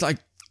 I was like,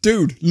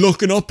 dude,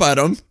 looking up at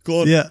him,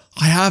 going, Yeah.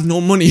 I have no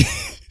money.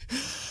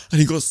 And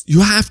he goes,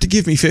 you have to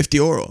give me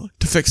 €50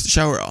 to fix the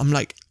shower. I'm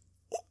like,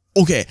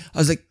 okay. I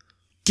was like,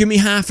 give me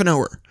half an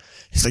hour.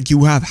 He's like,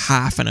 you have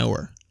half an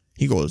hour.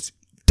 He goes,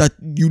 that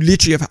you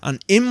literally have,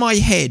 and in my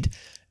head,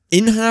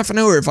 in half an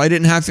hour, if I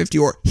didn't have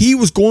 €50, he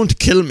was going to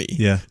kill me.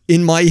 Yeah.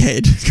 In my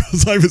head,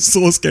 because I was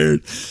so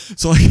scared.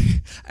 So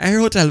our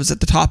hotel was at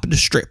the top of the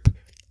strip.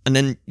 And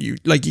then you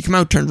come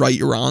out, turn right,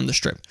 you're on the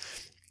strip.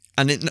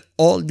 And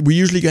we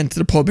usually get into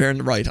the pub here on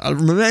the right. I'll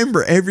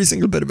remember every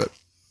single bit of it.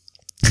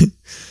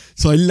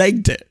 So I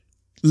legged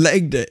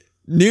it,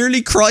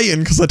 nearly crying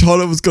because I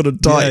thought I was going to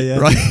die,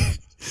 right?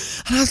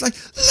 And I was like,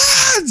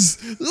 lads,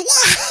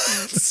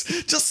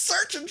 just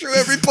searching through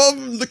every pub,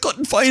 and they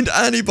couldn't find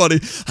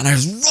anybody. And I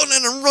was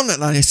running,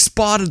 and I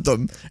spotted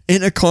them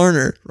in a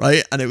corner,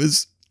 right? And it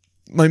was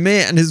my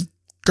mate and his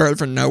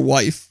girlfriend, now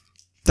wife,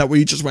 that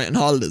we just went on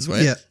holidays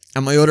with. Yeah.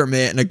 And my other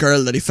mate and a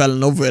girl that he fell in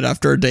love with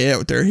after a day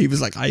out there, he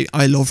was like,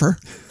 I love her.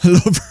 I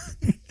love her.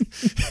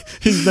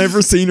 He's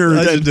never seen her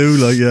again. I do,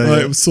 like, yeah, right,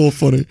 yeah. It was so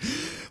funny.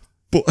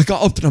 But I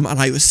got up to them and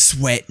I was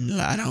sweating,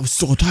 lad. I was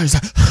so tired.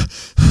 I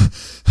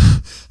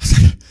was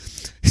like,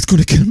 he's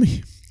going to kill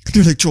me.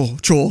 They're like,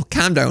 Joe,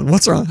 calm down.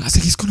 What's wrong? I was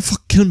like, he's going to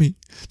fucking kill me.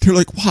 They're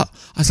like, what?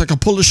 I was like, I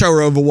pulled the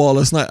shower out of a wall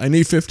last night. I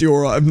need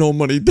 €50. I have no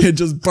money. They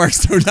just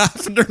burst out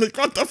laughing. They're like,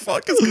 what the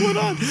fuck is going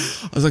on?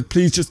 I was like,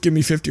 please just give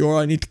me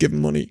 €50. I need to give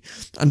him money.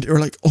 And they were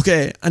like,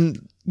 okay.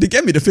 And they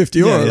gave me the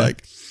 €50.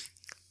 Like,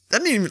 they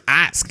didn't even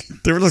ask.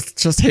 They were like,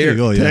 just here,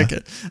 take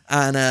it.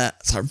 And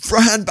so I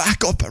ran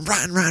back up and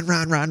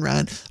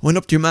ran. Went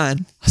up to your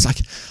man. I was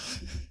like,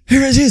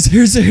 here it is.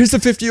 Here's the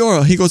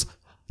 €50. He goes,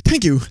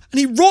 thank you. And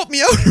he wrote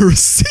me out a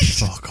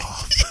receipt. Fuck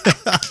off.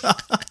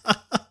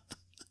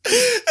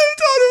 I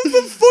thought it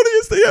was the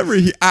funniest thing ever.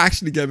 He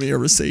actually gave me a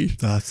receipt.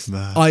 That's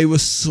mad. I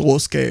was so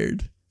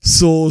scared.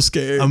 So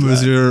scared. And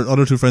was your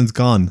other 2 friends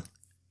gone?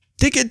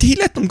 He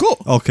let them go.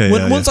 Okay,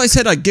 Once I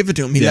said I'd give it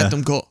to him, he let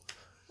them go.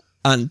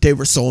 And they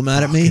were so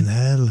mad at me. Fucking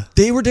hell.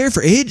 They were there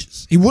for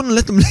ages. He wouldn't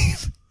let them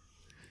leave.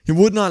 He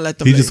would not let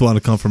them leave. He just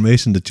wanted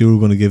confirmation that you were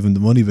going to give him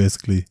the money,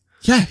 basically.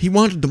 Yeah, he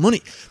wanted the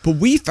money. But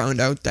we found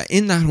out that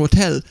in that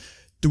hotel,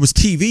 there was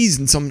TVs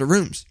in some of the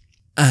rooms.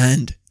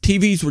 And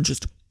TVs were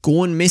just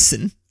going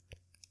missing.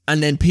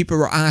 And then people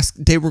were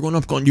they were going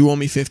up going, you owe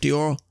me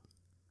 €50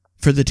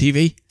 for the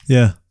TV.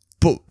 Yeah.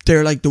 But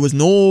they're like, there was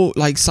no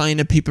like sign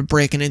of people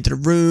breaking into the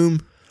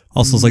room.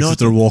 Also, it's like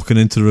they're walking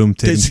into the room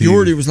taking the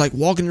security TV. was like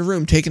walking in the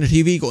room, taking a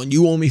TV, going,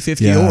 you owe me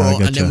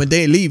 €50. And then when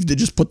they leave, they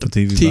just put the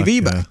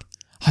TV back.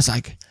 I was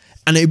like,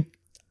 and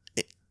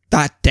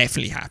that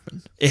definitely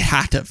happened. It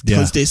had to,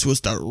 because this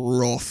was the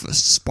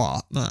roughest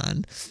spot,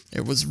 man.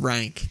 It was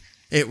rank.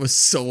 It was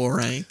so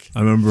rank. I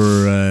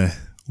remember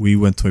we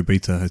went to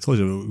Ibiza. I told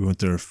you we went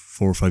there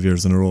 4 or 5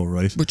 years in a row,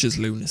 right? Which is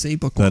lunacy,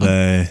 but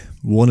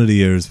one of the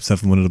years,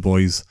 except for one of the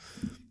boys,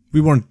 we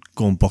weren't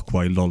going buck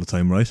wild all the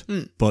time, right?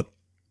 But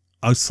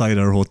outside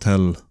our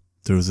hotel,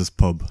 there was this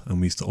pub, and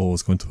we used to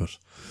always go into it.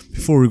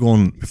 Before we go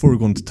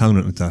into town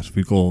and like that,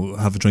 we'd go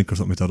have a drink or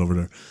something like that over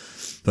there.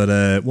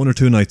 But 1 or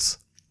 2 nights,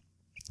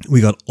 we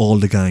got all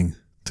the gang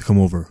to come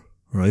over,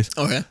 right?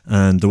 Okay.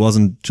 And there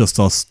wasn't just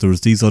us. There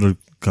was these other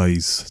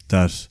guys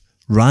that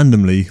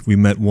randomly we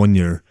met one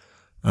year,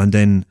 and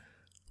then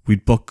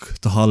we'd book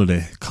the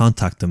holiday,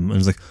 contact them, and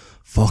it's like,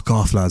 fuck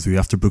off, lads, we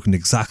have to book in the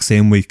exact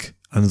same week.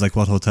 And it's like,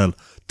 what hotel?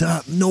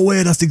 No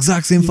way, that's the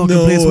exact same fucking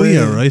place we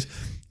are, right?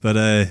 But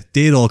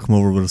they'd all come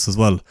over with us as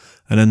well.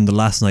 And then the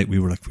last night we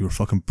were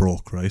fucking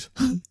broke, right?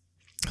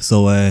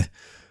 So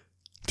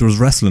there was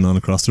wrestling on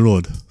across the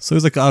road. So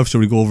it was like, should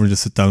we go over and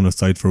just sit down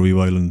outside for a wee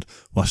while and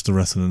watch the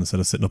wrestling instead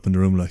of sitting up in the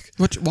room, like.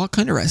 What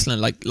kind of wrestling?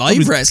 Like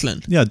live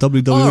wrestling? Yeah,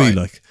 WWE,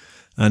 like.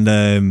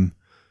 And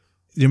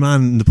your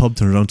man in the pub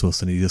turned around to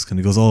us and he just kind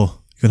of goes, oh,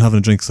 you can have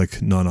a drink? It's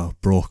like, no,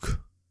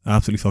 broke.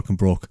 Absolutely fucking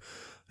broke.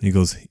 And he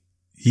goes,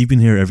 you've been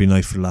here every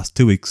night for the last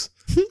 2 weeks.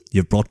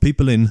 You've brought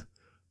people in.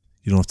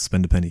 You don't have to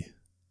spend a penny.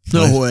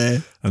 No way.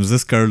 And there's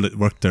this girl that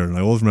worked there, and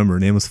I always remember her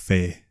name was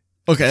Faye.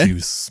 Okay. She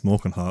was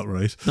smoking hot,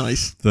 right?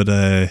 Nice. But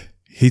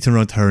he turned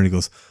around to her and he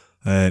goes,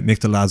 make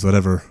the lads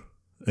whatever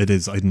it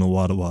is, I don't know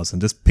what it was.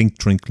 And this pink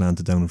drink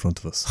landed down in front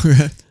of us.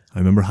 Okay. I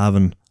remember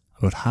having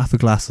about half a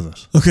glass of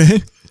it.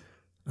 Okay.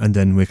 And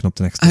then waking up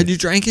the next day. Had you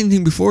drank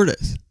anything before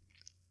this?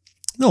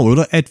 No, we would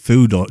have ate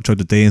food throughout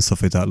the day and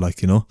stuff like that,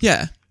 like, you know.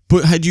 Yeah.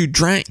 But had you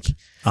drank?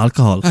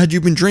 Alcohol. Had you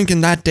been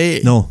drinking that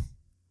day? No.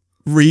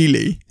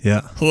 Really?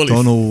 Yeah. Holy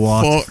Don't know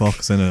what fuck. the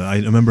fuck's in it. I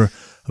remember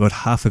about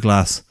half a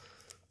glass,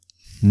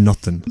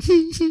 nothing.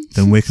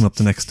 Then waking up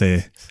the next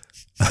day,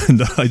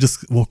 and I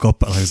just woke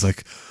up and I was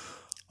like,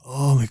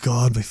 oh my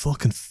God, my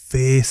fucking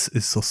face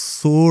is so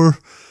sore.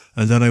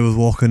 And then I was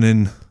walking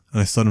in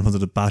and I stood in front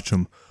of the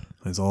bathroom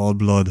and it's all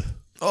blood.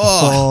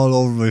 Oh. All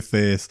over my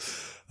face.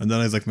 And then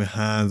I was like, my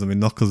hands and my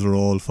knuckles were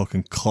all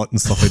fucking cut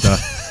and stuff like that.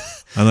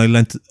 And I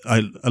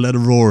let a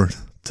roar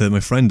to my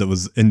friend that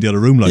was in the other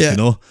room, like, Yeah. you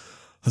know.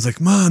 I was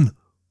like, man,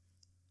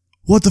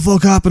 what the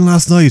fuck happened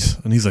last night?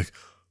 And he's like,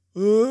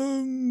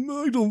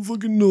 I don't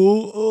fucking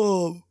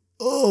know.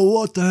 Oh,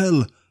 what the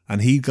hell?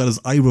 And he got his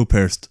eyebrow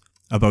pierced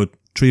about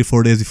 3 or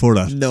 4 days before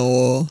that.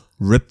 No.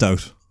 Ripped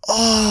out.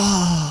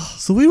 Oh.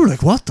 So we were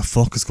like, what the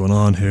fuck is going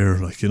on here?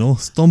 Like, you know,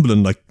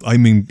 stumbling, like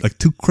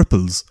two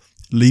cripples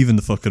leaving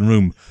the fucking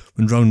room,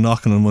 went round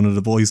knocking on one of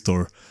the boys'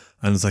 door,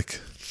 and it's like,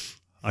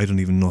 I don't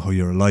even know how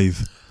you're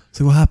alive.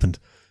 So what happened?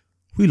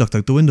 We looked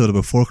out the window at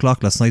about 4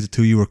 o'clock last night. The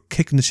two of you were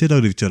kicking the shit out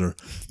of each other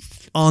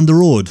on the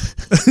road.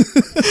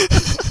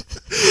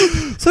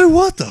 So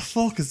what the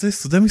fuck is this?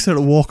 So then we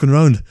started walking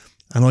around,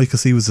 and all you could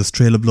see was this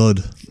trail of blood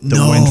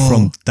that went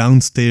from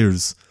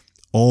downstairs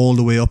all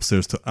the way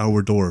upstairs to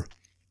our door.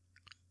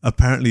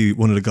 Apparently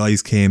one of the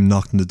guys came,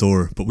 knocked on the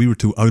door, but we were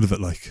too out of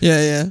it, like.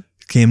 Yeah.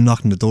 Came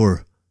knocking the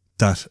door,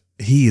 that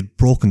he had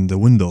broken the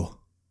window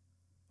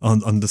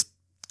on this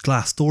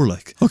glass door,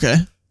 like. Okay.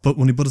 But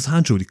when he put his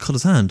hand through it, he cut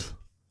his hand,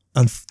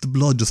 and the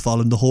blood just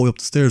followed the whole way up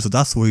the stairs. So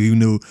that's where you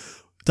knew.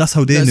 That's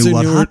how they knew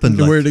what happened.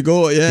 Where Like. to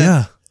go? Yeah.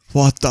 Yeah,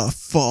 What the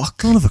fuck?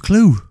 don't have a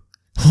clue.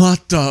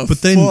 What the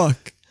But then-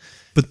 fuck?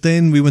 But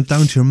then we went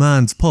down to your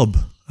man's pub,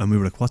 and we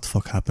were like, "What the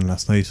fuck happened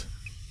last night?"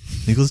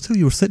 And he goes, "Too,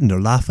 you were sitting there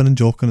laughing and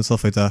joking and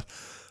stuff like that."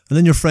 And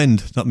then your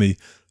friend, not me,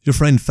 your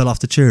friend fell off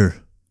the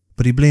chair,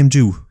 but he blamed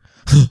you.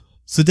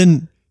 So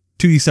then,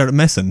 two, you started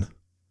messing,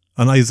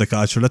 and I was like,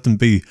 "I should let them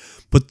be."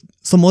 But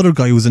some other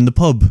guy who was in the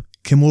pub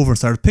came over and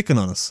started picking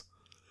on us.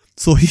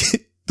 So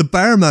the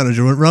bar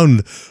manager went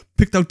round,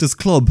 picked out this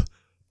club,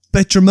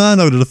 bet your man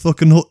out of the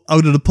fucking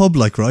out of the pub,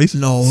 like, right?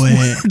 No way.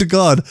 Swear to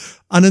God.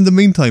 And in the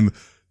meantime,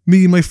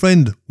 me and my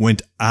friend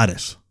went at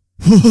it.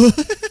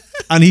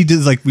 And he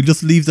did, like, we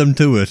just leave them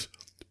to it,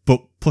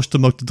 but pushed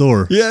them out the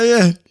door.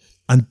 Yeah.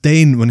 And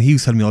then when he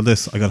was telling me all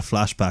this, I got a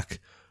flashback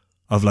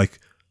of, like,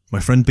 my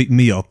friend beating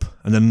me up,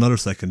 and then another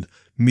second,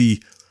 me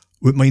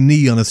with my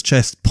knee on his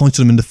chest,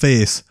 punching him in the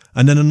face,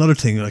 and then another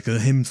thing, like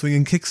him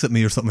swinging kicks at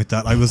me or something like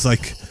that. I was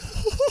like,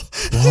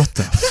 what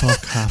the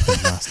fuck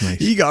happened last night?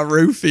 He got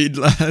roofied,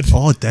 lad.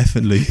 Oh,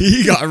 definitely.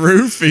 He got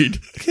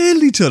roofied.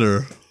 Killed each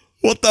other.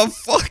 What the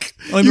fuck?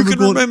 I You remember can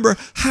going- remember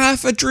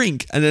half a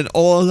drink and then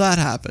all that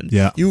happened.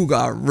 Yeah. You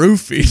got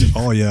roofied.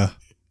 Oh, yeah.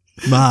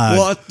 Mad.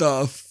 What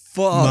the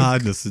fuck?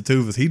 Madness, the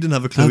two of us. He didn't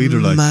have a clue either,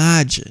 like.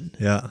 Imagine.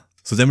 Yeah.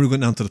 So then we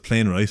went down to the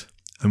plane, right?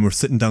 And we're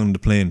sitting down in the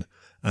plane.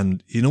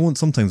 And you know when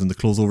sometimes when they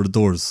close over the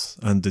doors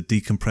and they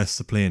decompress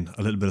the plane,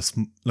 a little bit of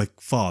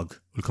like fog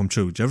will come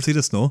through. Do you ever see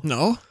this? No?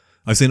 No?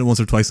 I've seen it once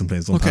or twice in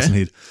planes, don't Okay. pass in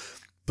heat.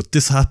 But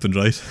this happened,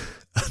 right?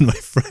 And my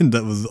friend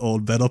that was all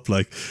bed up,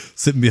 like,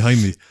 sitting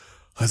behind me,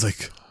 I was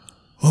like,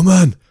 oh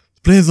man,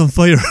 the plane's on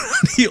fire.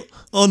 And he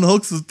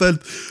unhooks his belt,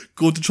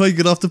 going to try and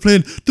get off the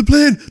plane.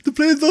 The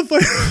plane's on fire.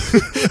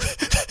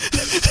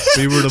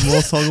 We were the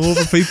most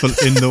hungover people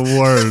in the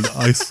world,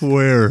 I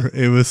swear.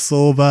 It was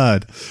so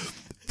bad.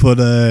 But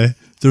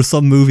there's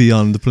some movie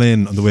on the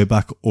plane on the way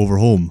back over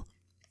home.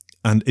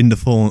 And in the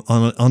phone,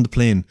 on the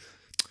plane,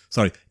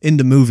 in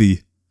the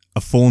movie,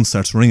 a phone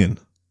starts ringing.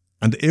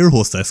 And the air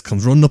hostess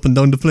comes running up and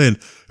down the plane.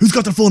 Who's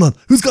got their phone on?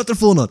 Who's got their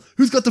phone on?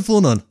 Who's got their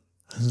phone on?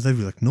 And they'd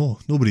be like, no,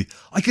 nobody.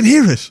 I can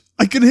hear it.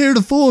 I can hear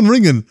the phone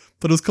ringing.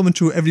 But it was coming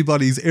through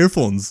everybody's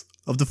earphones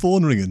of the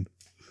phone ringing.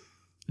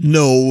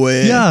 No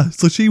way. Yeah,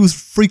 so she was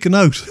freaking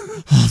out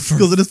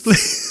because of this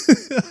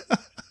plane.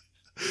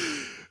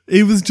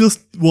 It was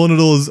just one of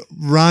those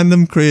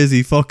random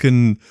crazy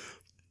fucking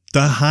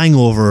The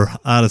Hangover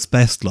at its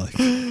best, like.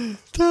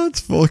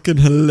 That's fucking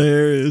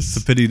hilarious.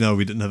 It's a pity now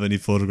we didn't have any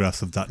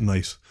photographs of that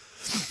night.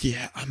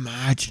 Yeah,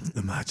 imagine.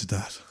 Imagine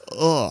that.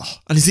 Oh.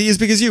 And is he as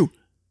big as you?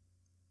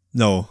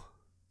 No,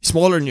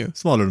 Smaller than you?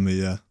 smaller than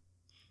me, yeah.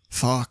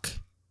 Fuck.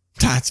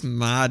 That's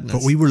madness.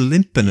 But we were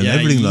limping and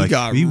everything, like,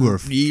 we were.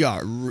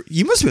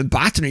 You must have been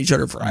battering each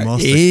other for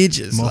Must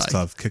ages. Must like.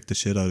 have kicked the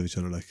shit out of each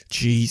other, like.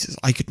 Jesus,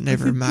 I could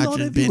never We'd blood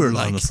imagine everywhere being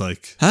on like. us,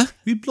 like. Huh?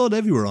 We had blood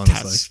everywhere on us,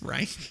 like. That's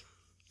rank.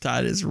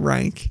 That is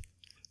rank.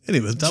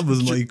 Anyway, that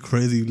was my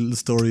crazy little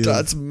story.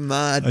 That's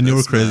mad. And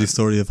your crazy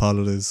story of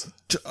holidays.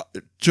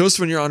 Just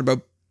when you're on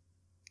about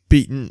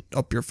beating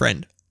up your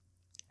friend,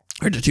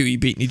 or the two of you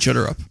beating each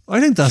other up.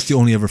 I think that's the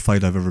only ever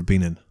fight I've ever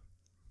been in.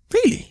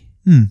 Really?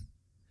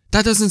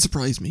 That doesn't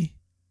surprise me.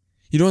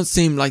 You don't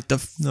seem like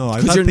the. No,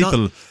 I've 'cause had you're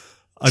people.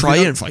 try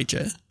and fight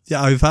you.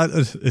 Yeah, I've had.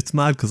 It's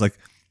mad because, like,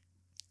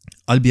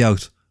 I'll be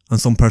out and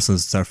some person will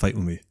start fighting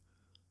with me.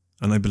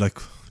 And I'd be like,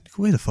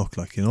 wait the fuck,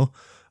 like, you know?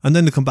 And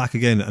then they come back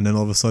again and then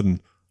all of a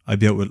sudden, I'd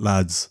be out with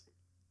lads,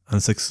 and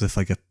it's like as if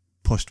I get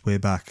pushed way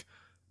back,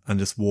 and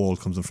this wall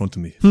comes in front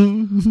of me,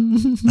 and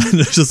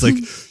it's just like,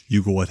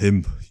 you go at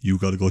him, you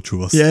got to go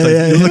through us. Yeah, like,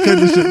 yeah, you know, that kind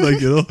of shit,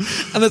 like, you know.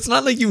 And it's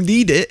not like you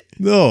need it,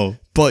 No,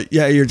 but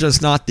yeah, you're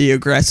just not the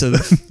aggressive,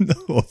 no,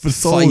 but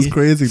it's always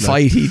crazy.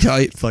 Like, fighty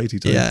type. fighty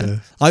type. Yeah.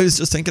 I was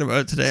just thinking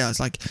about it today. I was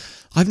like,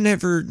 I've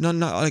never,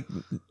 like,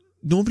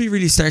 nobody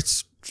really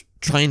starts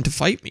trying to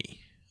fight me.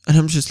 And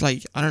I'm just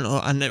like, I don't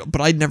know.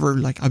 But I'd never,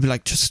 like, I'd be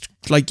like, just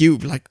like you,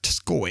 like,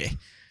 just go away.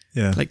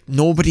 Yeah. Like,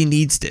 nobody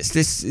needs this.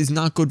 This is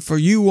not good for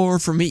you or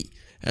for me.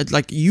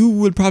 Like, you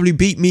will probably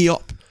beat me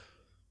up.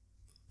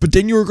 But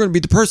then you're going to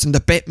be the person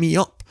that bet me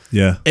up.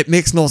 Yeah. It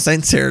makes no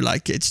sense here.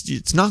 Like,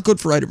 it's not good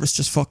for either of us.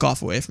 Just fuck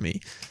off away from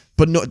me.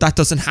 But no, that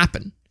doesn't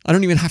happen. I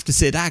don't even have to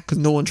say that because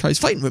no one tries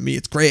fighting with me.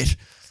 It's great.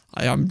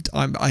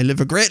 I live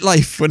a great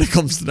life when it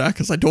comes to that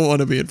because I don't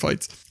want to be in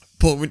fights.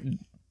 But when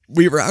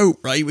we were out,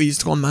 right, we used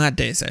to go on mad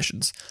day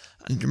sessions,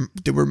 and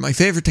they were my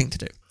favourite thing to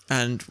do.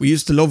 And we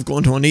used to love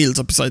going to O'Neill's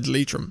up beside the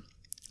Leitrim.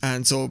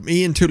 And so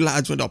me and two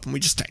lads went up and we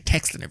just started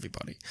texting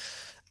everybody.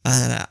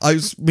 And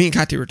me and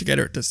Kathy were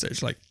together at this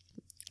stage, like,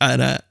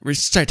 and we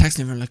started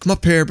texting everyone, like, come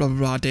up here, blah, blah,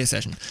 blah, day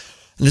session.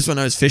 And this is when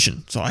I was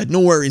fishing, so I had no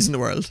worries in the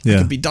world.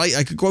 Yeah.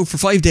 I could go out for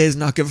 5 days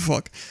and not give a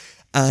fuck.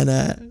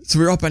 And so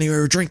we were up anyway,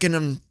 we were drinking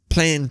and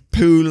playing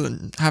pool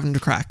and having the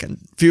crack, and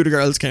a few of the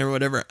girls came or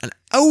whatever. And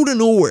out of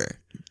nowhere,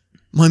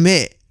 my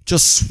mate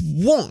just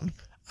swung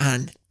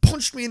and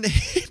punched me in the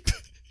hip.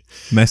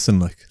 Messing,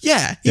 like.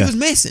 Yeah, he was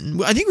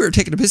messing. I think we were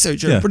taking a piss out of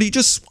each other,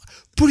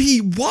 but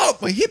he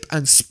walloped my hip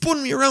and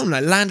spun me around and I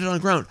landed on the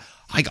ground.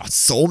 I got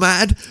so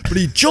mad, but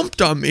he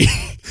jumped on me.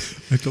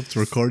 I'd love to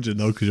record you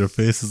now because your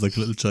face is like a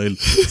little child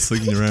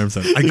swinging your arms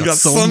out. I got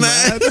so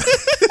mad.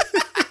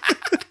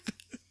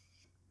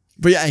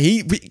 But yeah,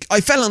 I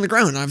fell on the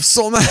ground and I was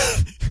so mad.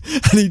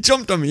 And he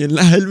jumped on me and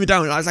held me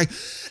down. And I was like,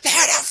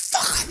 there the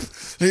fuck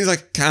up. And he's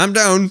like, calm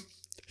down.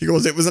 He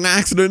goes, it was an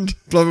accident,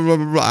 blah, blah, blah,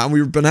 blah, blah. And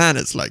we were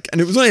bananas, like.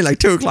 And it was only like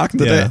 2 o'clock in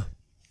the day.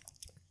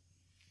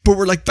 But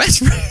we're like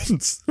best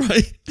friends,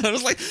 right? And I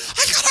was like,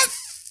 I gotta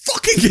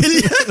fucking kill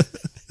you.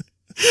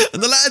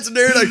 And the lads are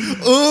there like,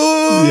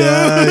 oh.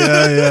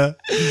 Yeah.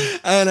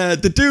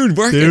 And the dude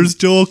working. There's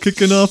Joe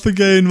kicking off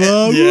again,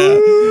 man. Yeah.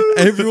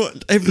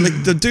 Everyone,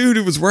 like the dude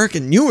who was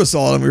working knew us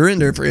all and we were in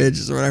there for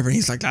ages or whatever. And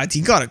he's like, lads,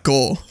 you gotta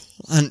go.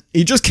 And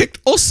he just kicked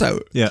us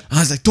out. Yeah. And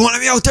I was like, don't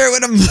let me out there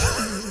with him.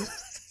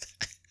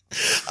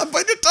 And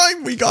by the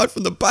time we got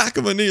from the back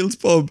of O'Neill's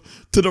pub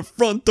to the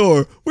front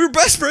door, we were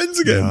best friends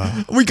again.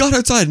 Yeah. And we got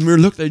outside and we were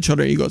looking at each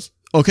other. He goes,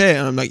 okay.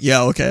 And I'm like,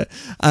 yeah, okay.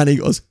 And he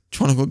goes, do you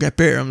want to go get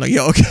beer? I'm like,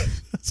 yeah, okay.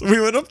 So we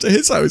went up to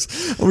his house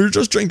and we were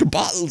just drinking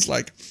bottles,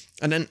 like,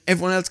 and then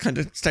everyone else kind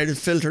of started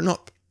filtering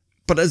up.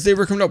 But as they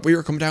were coming up, we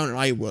were coming down and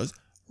I was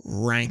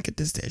rank at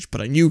this stage.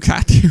 But I knew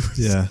Kathy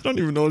was, I don't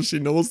even know if she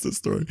knows this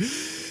story.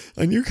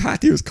 I knew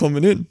Kathy was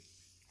coming in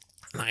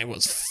and I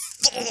was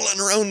falling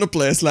around the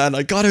place, lad.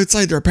 I got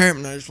outside their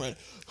apartment and I just went,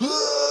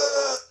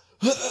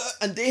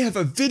 and they have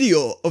a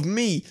video of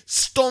me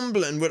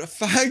stumbling with a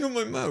fag in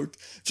my mouth,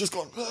 just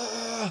going,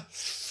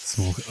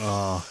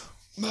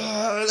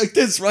 like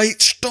this,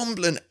 right?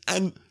 Stumbling.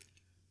 And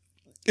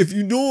if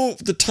you know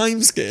the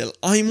time scale,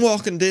 I'm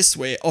walking this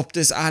way up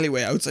this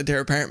alleyway outside their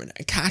apartment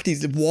and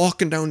Kathy's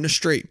walking down the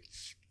street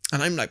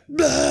and I'm like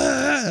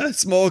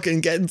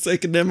smoking, getting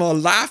sick, and them all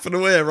laughing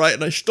away, right?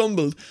 And I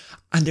stumbled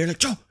and they're like,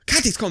 Joe,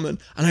 Kathy's coming.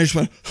 And I just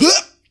went,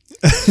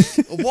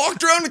 I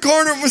walked around the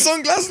corner with my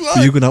sunglasses on.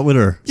 Were you going out with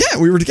her? Yeah,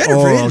 we were together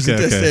for ages at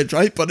this stage,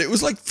 right? But it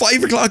was like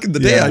 5 o'clock in the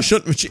day. I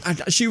shouldn't.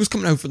 She was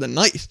coming out for the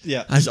night.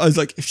 Yeah. I was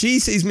like, if she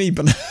sees me,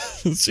 but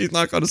she's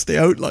not going to stay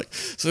out. Like,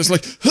 so it's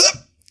like,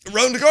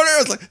 around the corner. I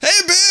was like,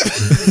 hey, babe.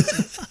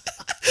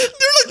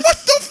 They're like, what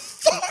the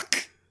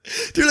fuck?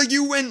 They're like,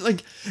 you went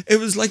like, it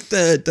was like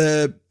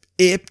the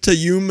ape to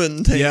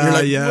human thing. Yeah, You're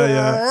like,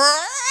 yeah.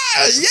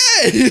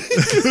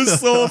 It was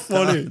so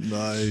funny.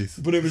 Nice.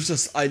 But it was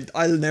just,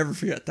 I'll never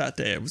forget that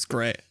day. It was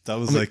great. That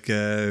was a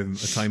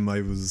time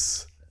I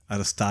was at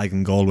a stag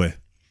in Galway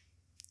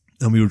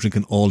and we were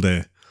drinking all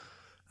day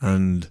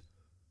and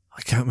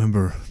I can't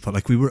remember, but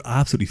like we were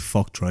absolutely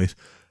fucked, right?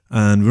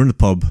 And we were in the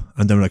pub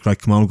and then we're like, right,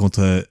 come on, we're going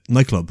to a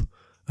nightclub.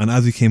 And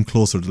as we came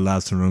closer, the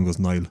lads turned around and goes,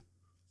 Niall,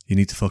 you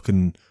need to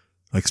fucking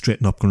like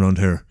straighten up, going around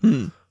here.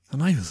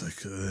 And I was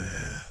like,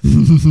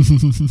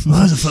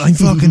 I'm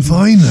fucking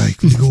fine, like,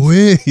 go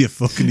away, you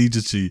fucking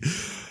idiot.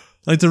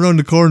 I turned around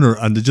the corner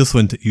and they just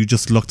went, you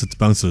just looked at the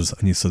bouncers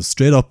and you said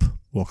straight up,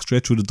 walk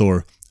straight through the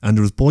door. And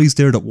there was boys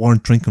there that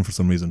weren't drinking for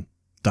some reason.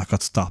 That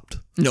got stopped.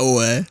 No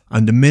way.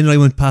 And the minute I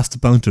went past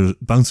the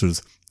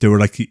bouncers, they were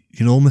like, you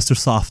know Mr.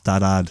 Soft,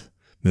 that ad?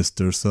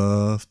 Mr.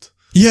 Soft.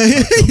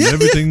 Yeah.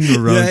 Everything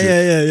around you.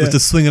 Yeah. With the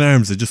swinging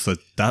arms, they just said,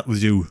 that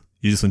was you.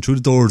 You just went through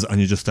the doors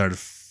and you just started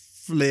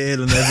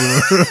flailing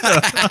everywhere.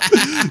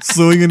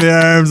 Swinging the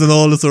arms and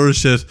all this sort of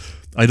shit.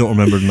 I don't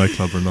remember the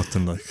nightclub or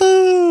nothing like.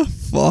 Oh,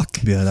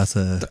 fuck. Yeah,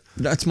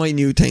 that's my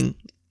new thing.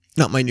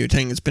 Not my new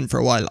thing, it's been for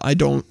a while. I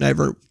don't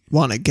ever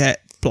want to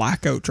get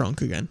blackout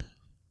drunk again.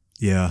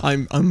 Yeah.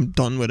 I'm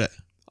done with it.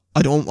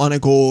 I don't want to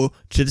go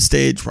to the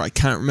stage where I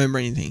can't remember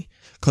anything,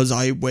 because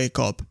I wake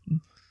up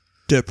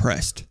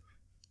depressed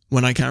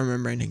when I can't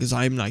remember anything, because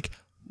I'm like,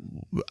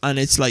 and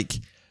it's like,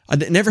 I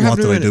never have.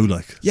 What do I do?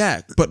 Like,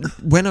 yeah, but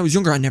when I was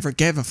younger, I never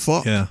gave a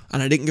fuck, Yeah.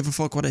 and I didn't give a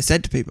fuck what I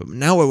said to people. But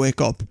now I wake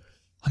up,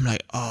 I'm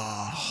like,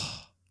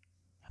 oh,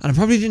 and I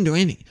probably didn't do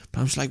anything, but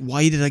I'm just like,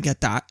 why did I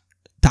get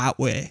that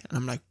way? And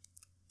I'm like,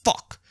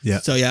 fuck. Yeah.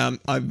 So yeah,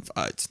 I'm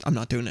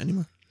not doing it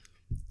anymore.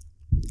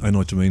 I know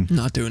what you mean.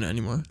 Not doing it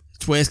anymore.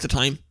 It's a waste of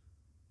time.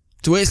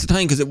 It's a waste of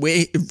time, because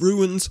it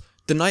ruins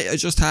the night I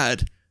just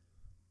had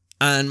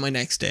and my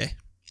next day.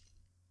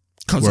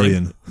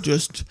 Worrying.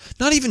 Just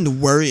not even the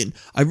worrying.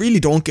 I really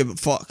don't give a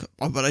fuck.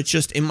 But I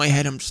just, in my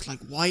head, I'm just like,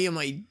 why?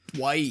 And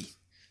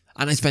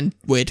I spend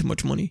way too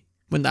much money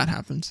when that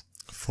happens.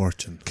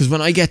 Fortune. Because when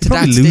I get to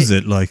Probably that lose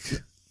state, it. Like,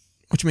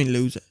 what do you mean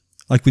lose it?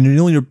 like when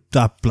you're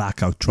that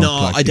blackout drunk.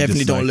 No, like, I definitely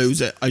just don't like, lose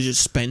it. I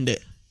just spend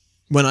it.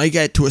 When I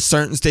get to a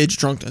certain stage of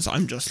drunkenness,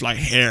 I'm just like,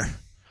 here,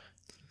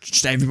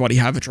 just everybody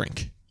have a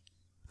drink.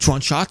 Do you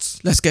want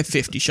shots? Let's get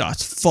 50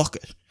 shots. Fuck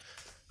it.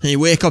 And you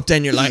wake up,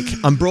 then you're like,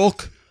 I'm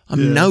broke.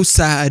 I'm now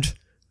sad.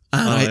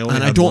 And I only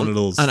had one of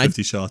those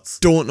 50 shots.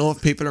 Don't know if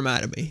people are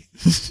mad at me.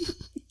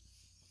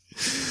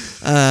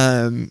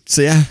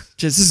 So yeah,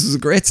 just, this was a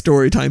great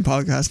story time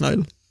podcast,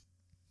 Niall.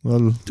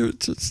 Well,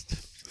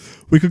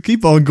 we could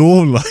keep on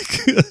going,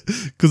 like,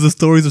 because the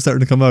stories are starting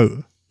to come out.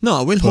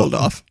 No, we'll hold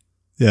off.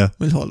 Yeah.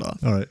 We'll hold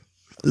off. All right.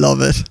 Love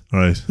it. All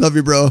right. Love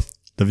you, bro.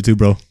 Love you too,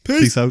 bro.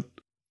 Peace out.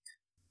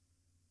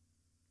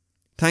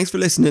 Thanks for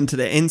listening to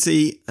the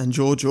NC and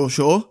Jojo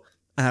show.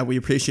 We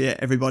appreciate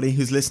everybody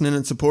who's listening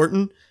and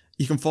supporting.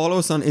 You can follow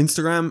us on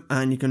Instagram,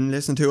 and you can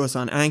listen to us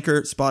on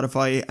Anchor,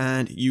 Spotify,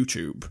 and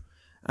YouTube.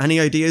 Any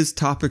ideas,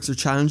 topics, or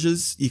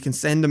challenges, you can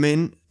send them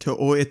in to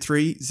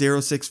 083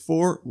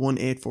 064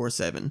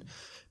 1847.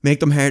 Make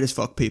them hard as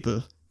fuck,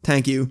 people.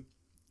 Thank you.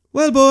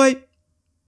 Well, boy.